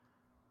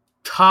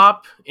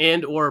 top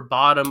and or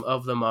bottom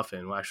of the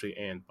muffin. Well, actually,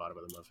 and bottom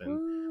of the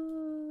muffin.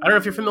 I don't know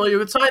if you're familiar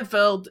with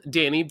Seinfeld,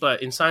 Danny,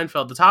 but in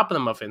Seinfeld, the top of the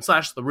muffin,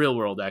 / the real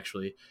world,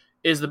 actually,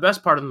 is the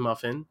best part of the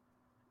muffin,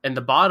 and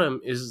the bottom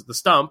is the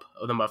stump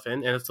of the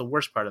muffin, and it's the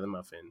worst part of the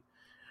muffin.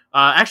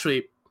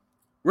 Actually,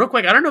 real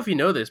quick, I don't know if you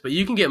know this, but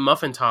you can get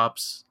muffin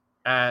tops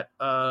at,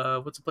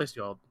 what's the place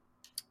called?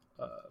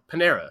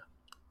 Panera.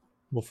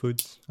 Whole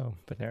Foods. Oh,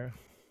 Panera.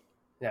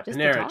 Yeah, Just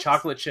the Panera, tops?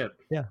 chocolate chip.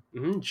 Yeah.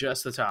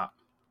 Just the top.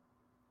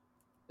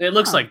 It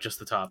looks Huh. like just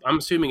the top. I'm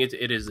assuming it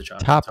is the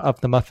Top of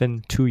the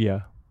muffin to ya.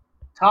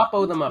 Top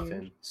of the That's muffin.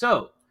 weird.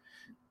 So,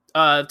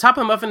 top of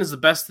the muffin is the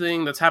best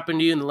thing that's happened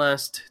to you in the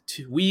last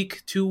 2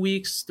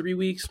 weeks, 3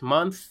 weeks,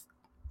 month,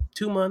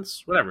 2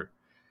 months, whatever.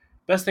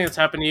 Best thing that's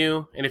happened to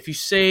you. And if you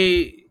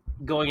say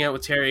going out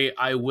with Terry,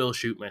 I will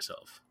shoot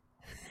myself.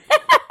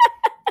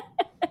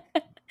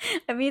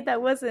 I mean,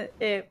 that wasn't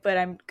it, but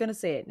I'm gonna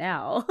say it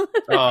now.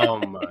 Oh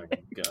my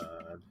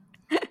god.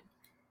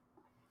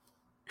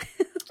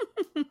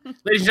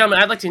 Ladies and gentlemen,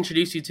 I'd like to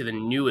introduce you to the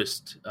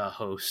newest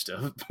host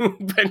of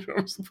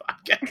Benjamin's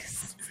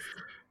podcast.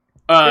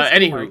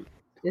 Anywho, Mark.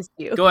 It's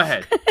you. go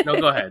ahead. No,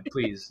 go ahead,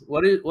 please.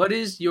 What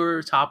is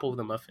your top of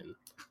the muffin?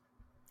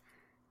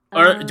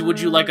 Or would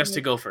you like us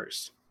to go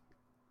first?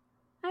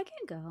 I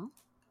can go.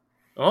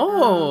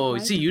 Oh, my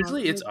see,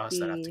 usually top it's would us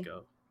that have to be-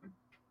 go.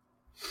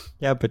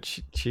 Yeah, but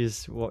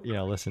she's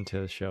listened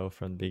to the show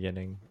from the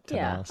beginning to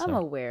Yeah, now. So. I'm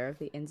aware of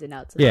the ins and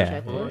outs of Yeah, the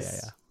yeah,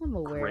 checklist. yeah. I'm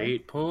aware.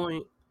 Great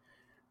point.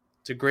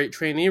 It's a great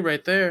trainee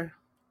right there.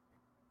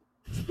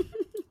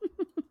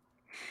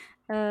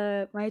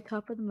 My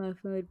top of the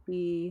muffin would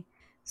be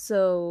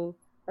so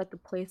at the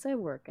place I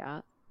work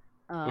at.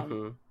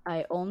 Mhm.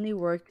 I only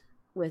worked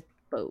with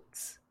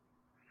boats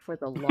for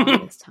the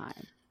longest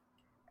time,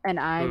 and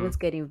I Hmm. was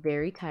getting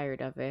very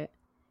tired of it.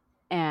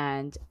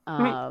 And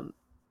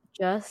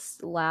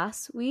just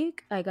last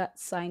week, I got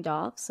signed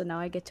off, so now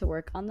I get to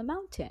work on the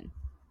mountain.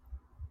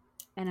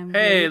 And I'm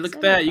Hey, really look at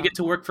excited that. You about get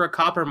to work for a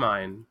copper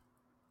mine.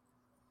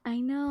 I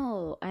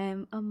know. I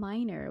am a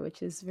miner,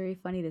 which is very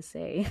funny to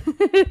say.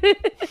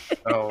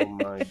 Oh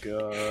my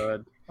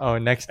god. Oh,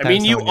 next time. I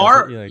mean, you someone yells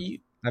are at you, like, you,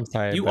 I'm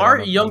sorry. you but are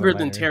I'm a younger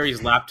than minor.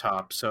 Terry's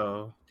laptop,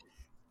 so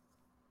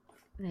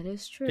That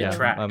is true. Yeah,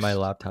 tracks. my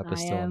laptop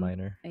is I still a am-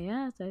 minor.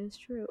 Yeah, that is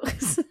true.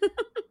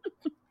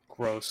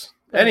 gross.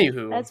 But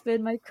Anywho, that's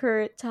been my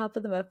current top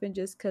of the muffin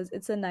just because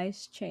it's a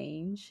nice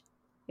change.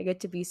 I get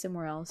to be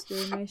somewhere else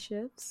during my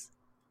shifts.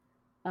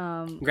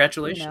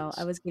 congratulations. You know,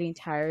 I was getting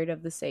tired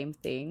of the same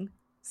thing,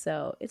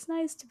 so it's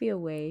nice to be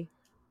away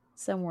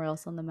somewhere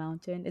else on the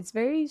mountain. It's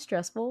very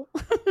stressful.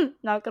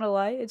 Not gonna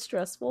lie, it's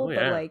stressful, Oh, but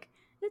yeah. like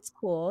it's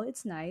cool.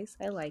 It's nice.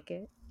 I like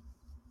it.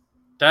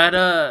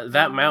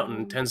 That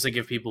mountain tends to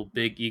give people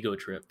big ego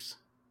trips.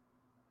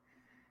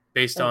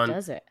 Based Oh, on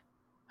does it?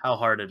 how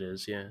hard it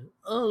is, yeah.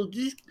 Oh,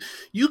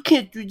 you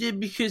can't do that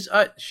because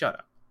I... Shut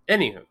up.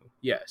 Anywho,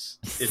 yes,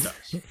 it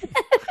does.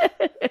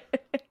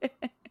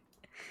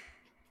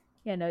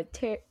 Yeah, no,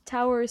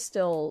 tower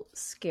still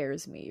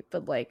scares me,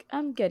 but like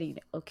I'm getting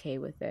okay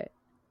with it.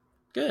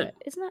 Good.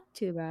 But it's not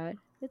too bad.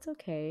 It's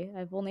okay.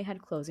 I've only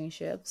had closing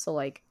shifts, so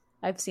like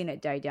I've seen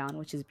it die down,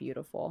 which is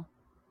beautiful.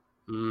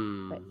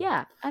 But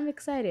yeah, I'm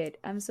excited.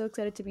 I'm so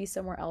excited to be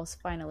somewhere else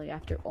finally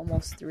after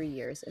almost 3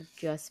 years of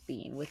just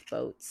being with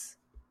boats.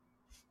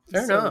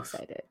 Fair so enough.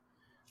 excited.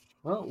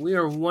 Well, we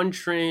are one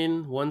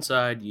train, one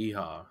side,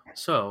 yeehaw.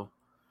 So,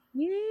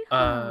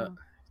 Yeah.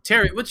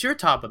 Terry, what's your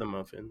top of the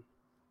muffin?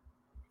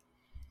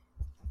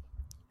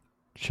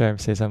 Should I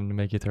say something to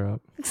make you throw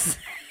up?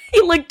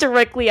 He looked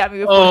directly at me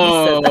before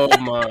he said that.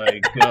 Oh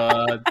my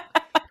god.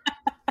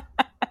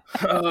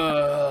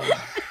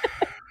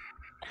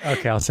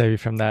 Okay, I'll save you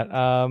from that.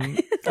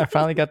 I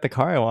finally got the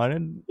car I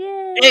wanted,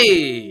 Yay.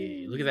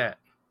 Hey, look at that.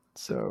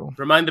 so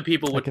Remind the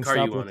people I what can car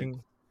stop you wanted.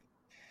 looking.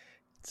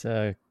 It's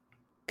a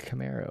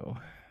Camaro.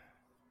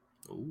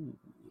 Ooh.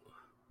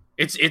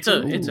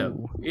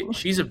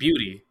 She's a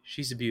beauty.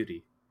 She's a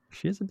beauty.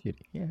 She is a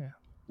beauty. Yeah.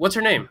 What's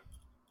her name?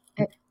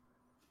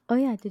 Oh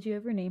yeah, did you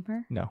ever name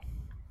her? No.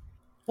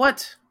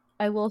 What?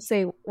 I will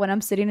say when I'm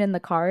sitting in the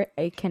car,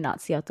 I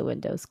cannot see out the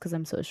windows because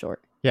I'm so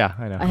short. Yeah,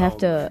 I know. I have Oh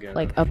to my God.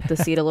 like up the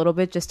seat a little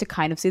bit just to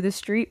kind of see the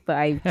street, but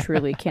I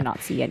truly cannot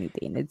see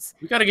anything. It's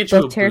We gotta get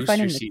you both a terrifying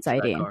booster and seat for that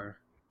exciting. car.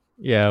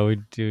 Yeah, we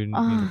do need a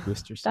Ah,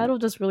 booster seat. that'll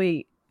just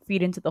really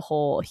feed into the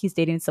whole he's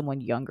dating someone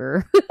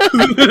younger.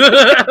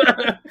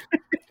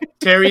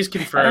 Terry's I don't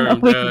confirmed know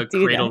if we can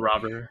do cradle that.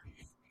 robber.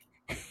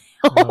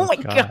 Oh, Oh, my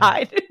God.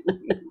 god.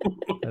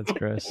 That's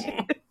gross.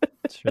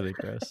 It's really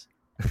gross.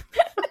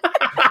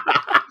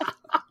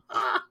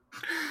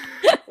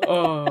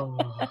 Oh,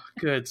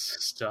 good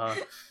stuff.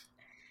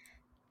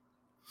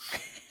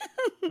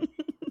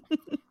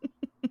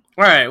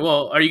 All right.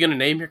 Well, are you going to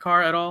name your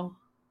car at all?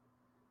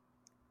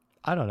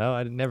 I don't know.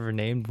 I never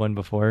named one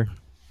before.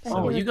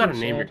 Oh, feel you like gotta we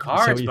name your should.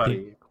 cards, So what you buddy.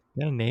 think?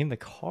 You gotta name the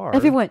car.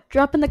 Everyone,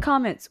 drop in the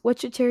comments. What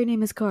should Terry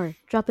name his car?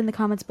 Drop in the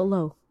comments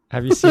below.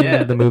 Have you seen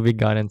Yeah. the movie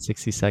Gone in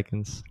 60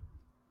 Seconds,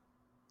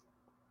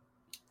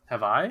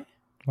 Have I?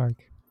 Mark?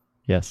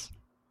 Yes.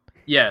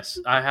 Yes,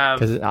 I have.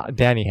 Because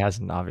Danny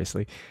hasn't,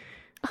 obviously.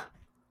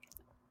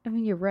 I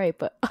mean, you're right,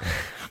 but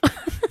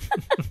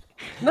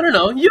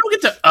No. You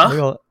don't get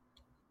to.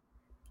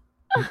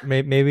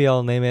 Maybe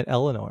I'll name it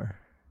Eleanor.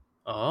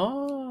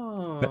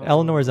 Oh. But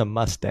Eleanor is a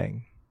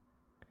Mustang.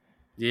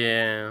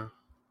 Yeah.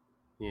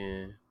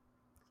 she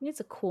needs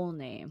a cool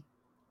name.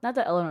 Not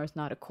that Eleanor's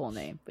not a cool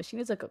name, but she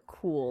needs like a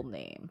cool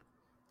name.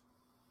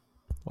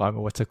 Well, I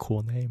mean, what's a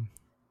cool name?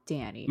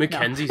 Danny.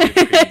 Mackenzie's No. a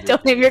pretty good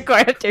Don't name your car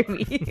after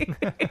me.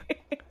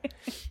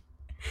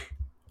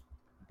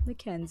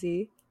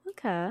 Mackenzie.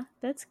 Okay,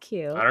 that's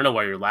cute. I don't know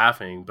why you're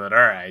laughing, but all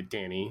right,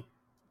 Danny.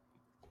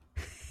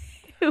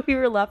 We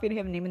were laughing at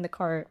him naming the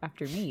car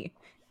after me,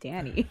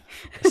 Danny.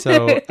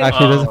 So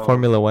actually, there's a Oh.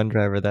 Formula One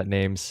driver that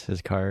names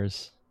his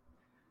cars.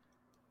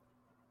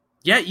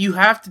 Yeah, you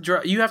have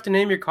to You have to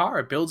name your car.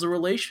 It builds a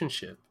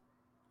relationship.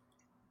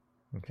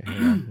 Okay,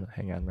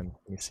 hang on. Let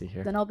me see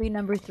here. Then I'll be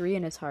number 3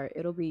 in his heart.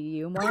 It'll be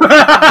you, Mark. And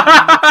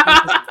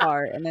then his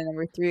car, and then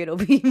number 3, it'll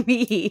be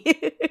me.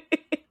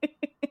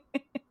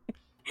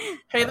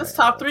 Hey, that's Alright,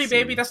 top 3, let's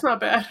baby. see. That's not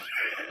bad.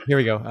 Here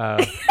we go.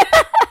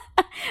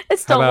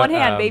 It's still How one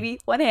about, hand, baby.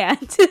 One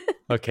hand.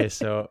 Okay,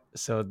 so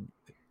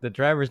the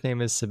driver's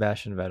name is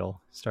Sebastian Vettel.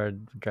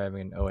 Started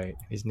driving in 08.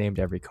 He's named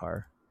every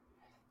car.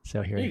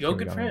 So here, There you go, here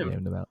we good go. for I'm him. gonna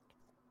name them out.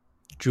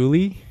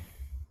 Julie,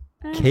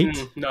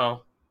 Kate,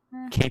 No.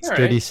 Kate's Alright.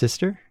 dirty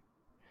sister,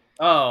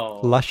 Oh.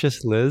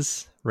 Luscious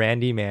Liz,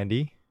 Randy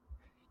Mandy,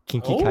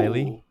 Kinky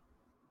Kylie,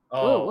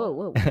 Oh.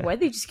 Whoa. Why do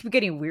they just keep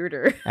getting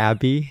weirder?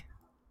 Abby,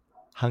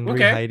 Hungry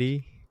Okay.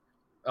 Heidi,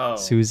 Oh.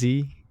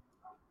 Susie,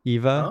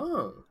 Eva,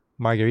 Oh.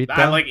 Margarita,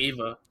 I like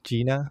Eva.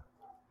 Gina,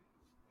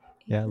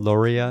 yeah,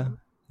 Loria,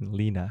 and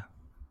Lena.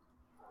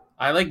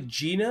 I like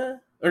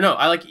Gina. Or no,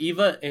 I like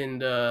Eva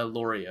and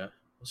Loria.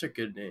 Those are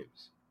good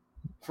names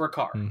for a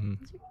car. hmm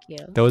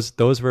Cute.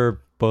 Those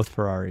were both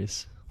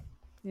Ferraris.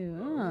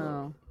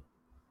 Oh.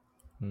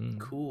 Mm.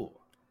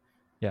 Cool.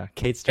 Yeah,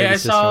 Kate's Hey, dirty I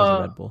sister was saw-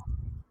 a Red Bull.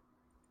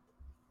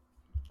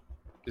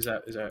 Is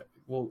that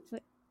well?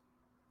 What?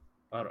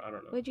 I don't know.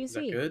 What'd you Is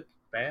see? that good?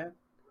 Bad?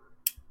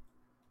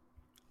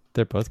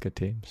 They're both good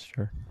teams,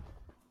 sure.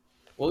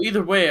 Well,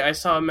 either way, I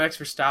saw Max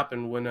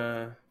Verstappen win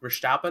a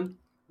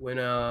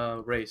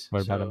race.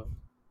 What about So, him?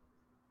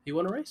 He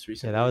won a race Yeah,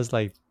 recently. that was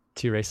like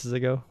 2 races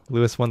ago.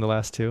 Lewis won the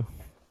last 2.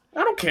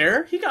 I don't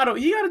care. He got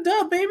a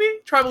dub, baby.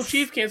 Tribal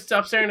Chief can't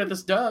stop staring at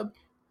this dub.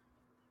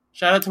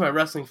 Shout out to my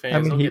wrestling fans. I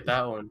mean, They'll he- get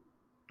that one.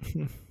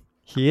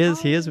 He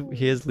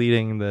is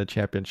leading the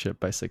championship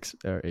by 6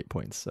 or 8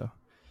 points. So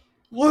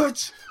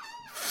Let's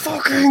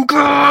fucking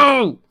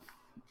go!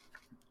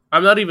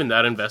 I'm not even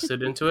that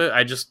invested into it.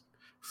 I just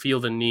feel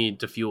the need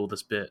to fuel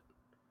this bit.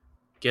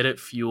 Get it,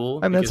 fuel?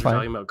 I mean, that's because we're fine.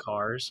 talking about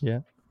cars. yeah.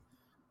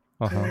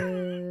 Uh-huh.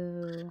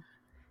 Ew.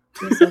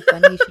 You're so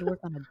funny. You should work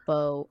on a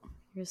boat.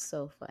 You're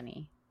so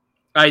funny.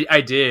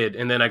 I did,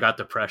 and then I got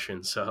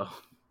depression, so...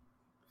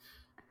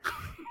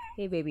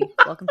 Hey, baby.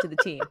 Welcome to the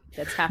team.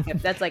 That's half.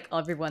 That's like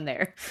everyone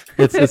there.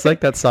 It's like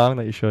that song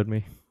that you showed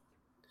me.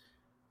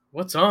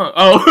 What's on?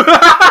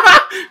 Oh!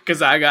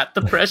 Because I got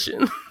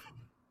depression.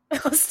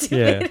 Oh,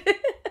 stupid.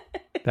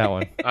 That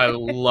one. I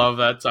love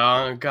that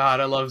song. God,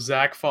 I love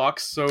Zach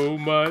Fox so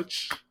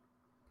much.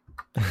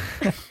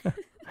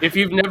 If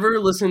you've never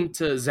listened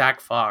to Zach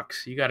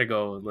Fox, you got to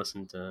go and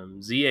listen to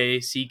him.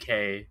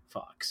 ZACK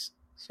Fox.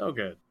 So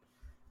good.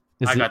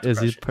 I got Is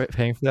he depression.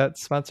 paying for that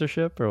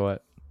sponsorship or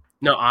what?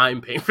 No,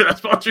 I'm paying for that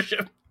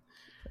sponsorship.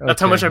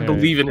 That's how much I Okay, all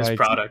believe in right. his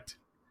product.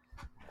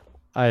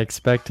 I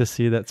expect to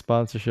see that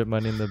sponsorship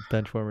money in the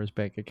Benchwarmers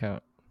bank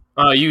account.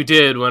 You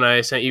did when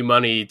I sent you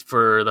money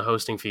for the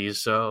hosting fees,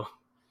 so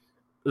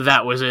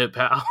that was it,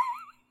 pal.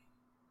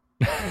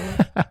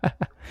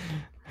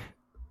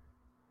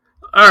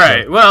 All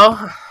right,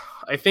 well,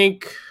 I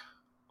think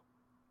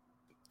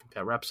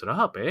that wraps it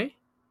up, eh?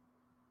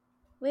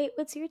 Wait,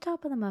 what's your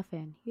top of the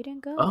muffin? You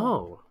didn't go.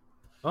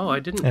 Oh, I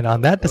didn't. And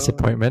on that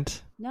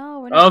disappointment,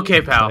 No, we're not.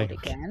 Okay, doing pal. it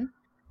again.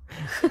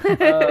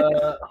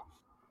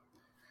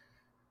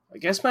 I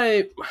guess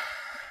my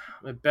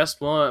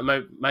best one,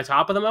 my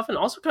top of the muffin,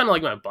 also kind of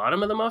like my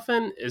bottom of the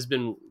muffin, has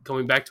been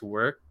going back to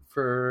work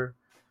for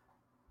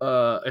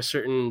a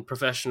certain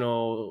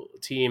professional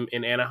team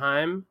in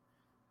Anaheim.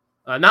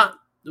 Not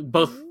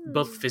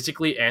both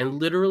physically and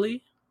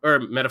literally, or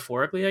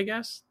metaphorically, I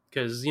guess,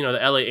 because the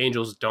LA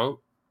Angels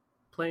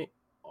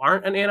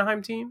aren't an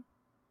Anaheim team.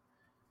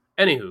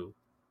 Anywho,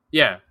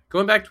 yeah,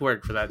 going back to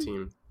work for that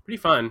team, pretty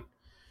fun.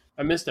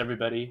 I missed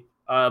everybody.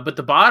 But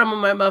the bottom of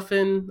my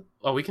muffin,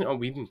 we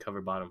can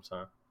cover bottoms,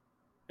 huh?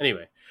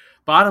 Anyway,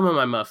 bottom of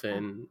my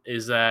muffin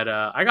is that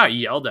I got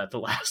yelled at the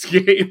last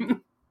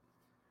game.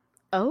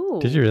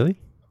 Oh. did you really?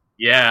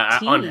 Yeah,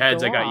 on Tea,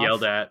 heads go I got off.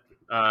 yelled at.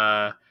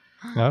 Oh,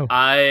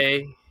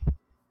 I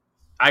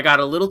got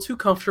a little too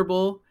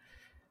comfortable,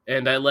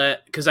 and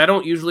because I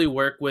don't usually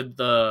work with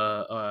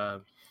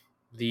the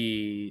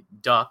the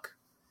duck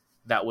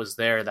that was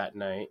there that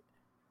night,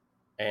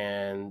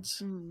 and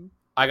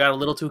I got a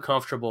little too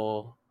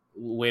comfortable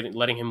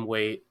letting him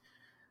wait,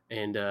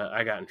 and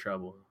I got in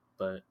trouble.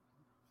 But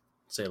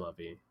say la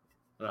vie,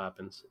 what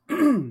happens?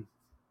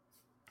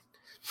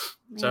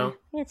 So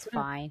it's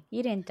fine.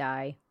 You didn't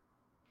die.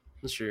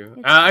 That's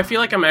true. I feel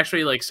like I'm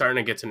actually like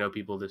starting to get to know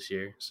people this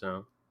year.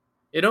 So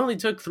it only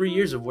took 3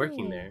 years of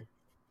working there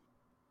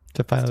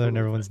to finally learn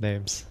everyone's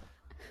names.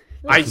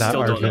 I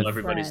still don't know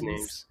everybody's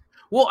names.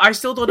 Well, I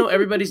still don't know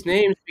everybody's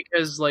names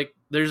because like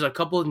there's a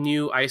couple of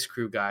new Ice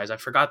Crew guys. I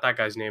forgot that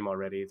guy's name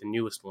already, the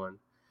newest one.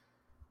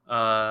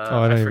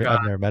 I've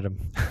never met him.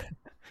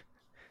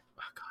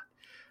 Oh god.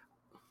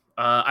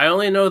 I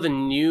only know the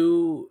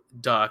new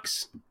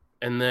Ducks,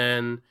 and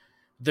then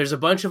there's a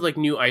bunch of like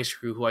new Ice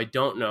Crew who I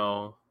don't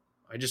know.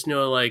 I just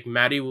know like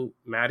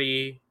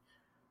Maddie.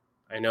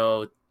 I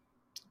know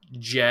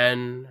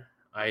Jen.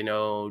 I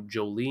know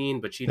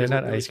Jolene, but they're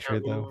not really Ice Crew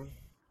though.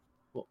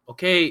 Well,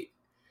 okay,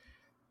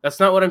 that's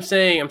not what I'm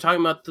saying. I'm talking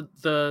about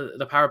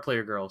the Power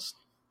Player girls.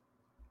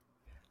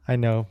 I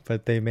know,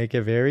 but they make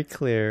it very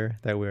clear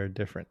that we're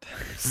different.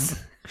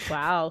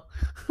 Wow.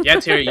 Yeah,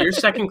 Terry, you're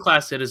second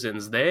class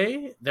citizens.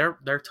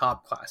 They're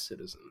top class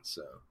citizens.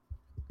 So.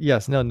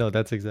 Yes, no,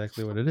 that's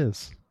exactly what it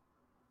is.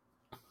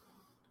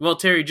 Well,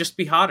 Terry, just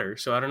be hotter.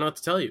 So I don't know what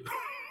to tell you.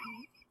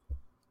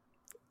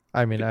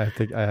 I mean, I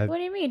think I had. What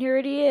do you mean? He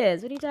already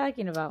is. What are you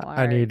talking about, Mark?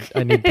 I need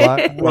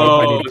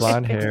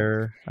blonde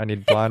hair. I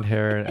need blonde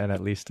hair and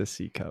at least a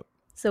C cup.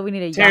 So we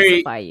need to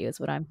Terry, yassify you. Is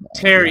what I'm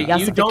hearing.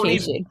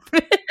 Terry,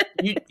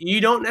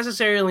 you don't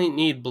necessarily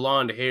need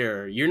blonde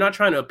hair. You're not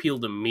trying to appeal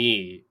to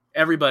me.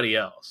 Everybody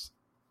else.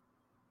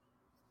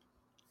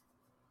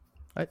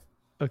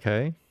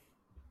 Okay.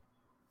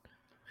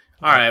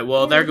 All right.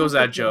 Well, there goes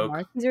that joke.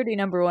 Mark. He's already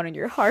number one in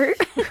your heart.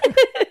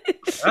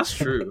 That's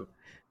true.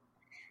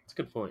 That's a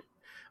good point.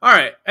 All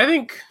right. I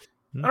think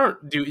I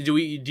don't do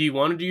you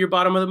want to do your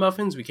bottom of the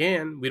muffins? We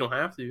can. We don't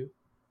have to.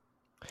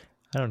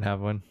 I don't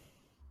have one.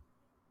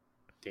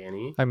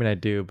 Danny. I mean, I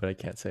do, but I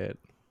can't say it.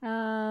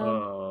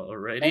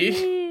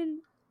 Alrighty.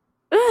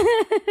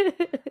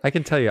 I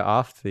can tell you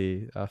off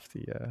the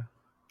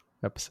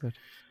episode.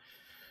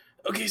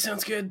 Okay,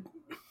 sounds good.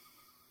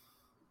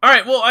 All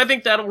right, well, I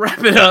think that'll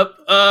wrap it up.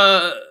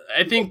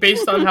 I think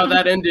based on how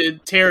that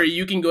ended, Terry,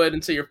 you can go ahead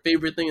and say your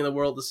favorite thing in the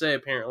world to say,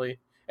 apparently.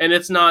 And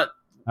it's not...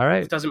 All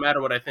right. It doesn't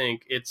matter what I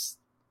think. It's...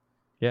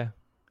 Yeah.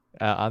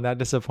 On that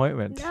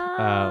disappointment,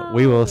 no.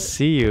 We will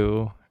see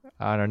you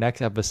on our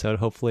next episode.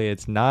 Hopefully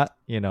it's not,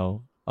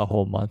 a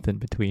whole month in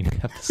between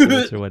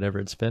episodes or whatever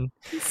it's been.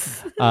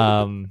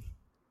 All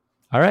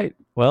right.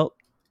 Well,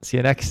 see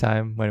you next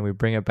time when we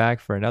bring it back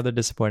for another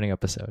disappointing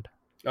episode.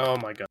 Oh,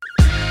 my God.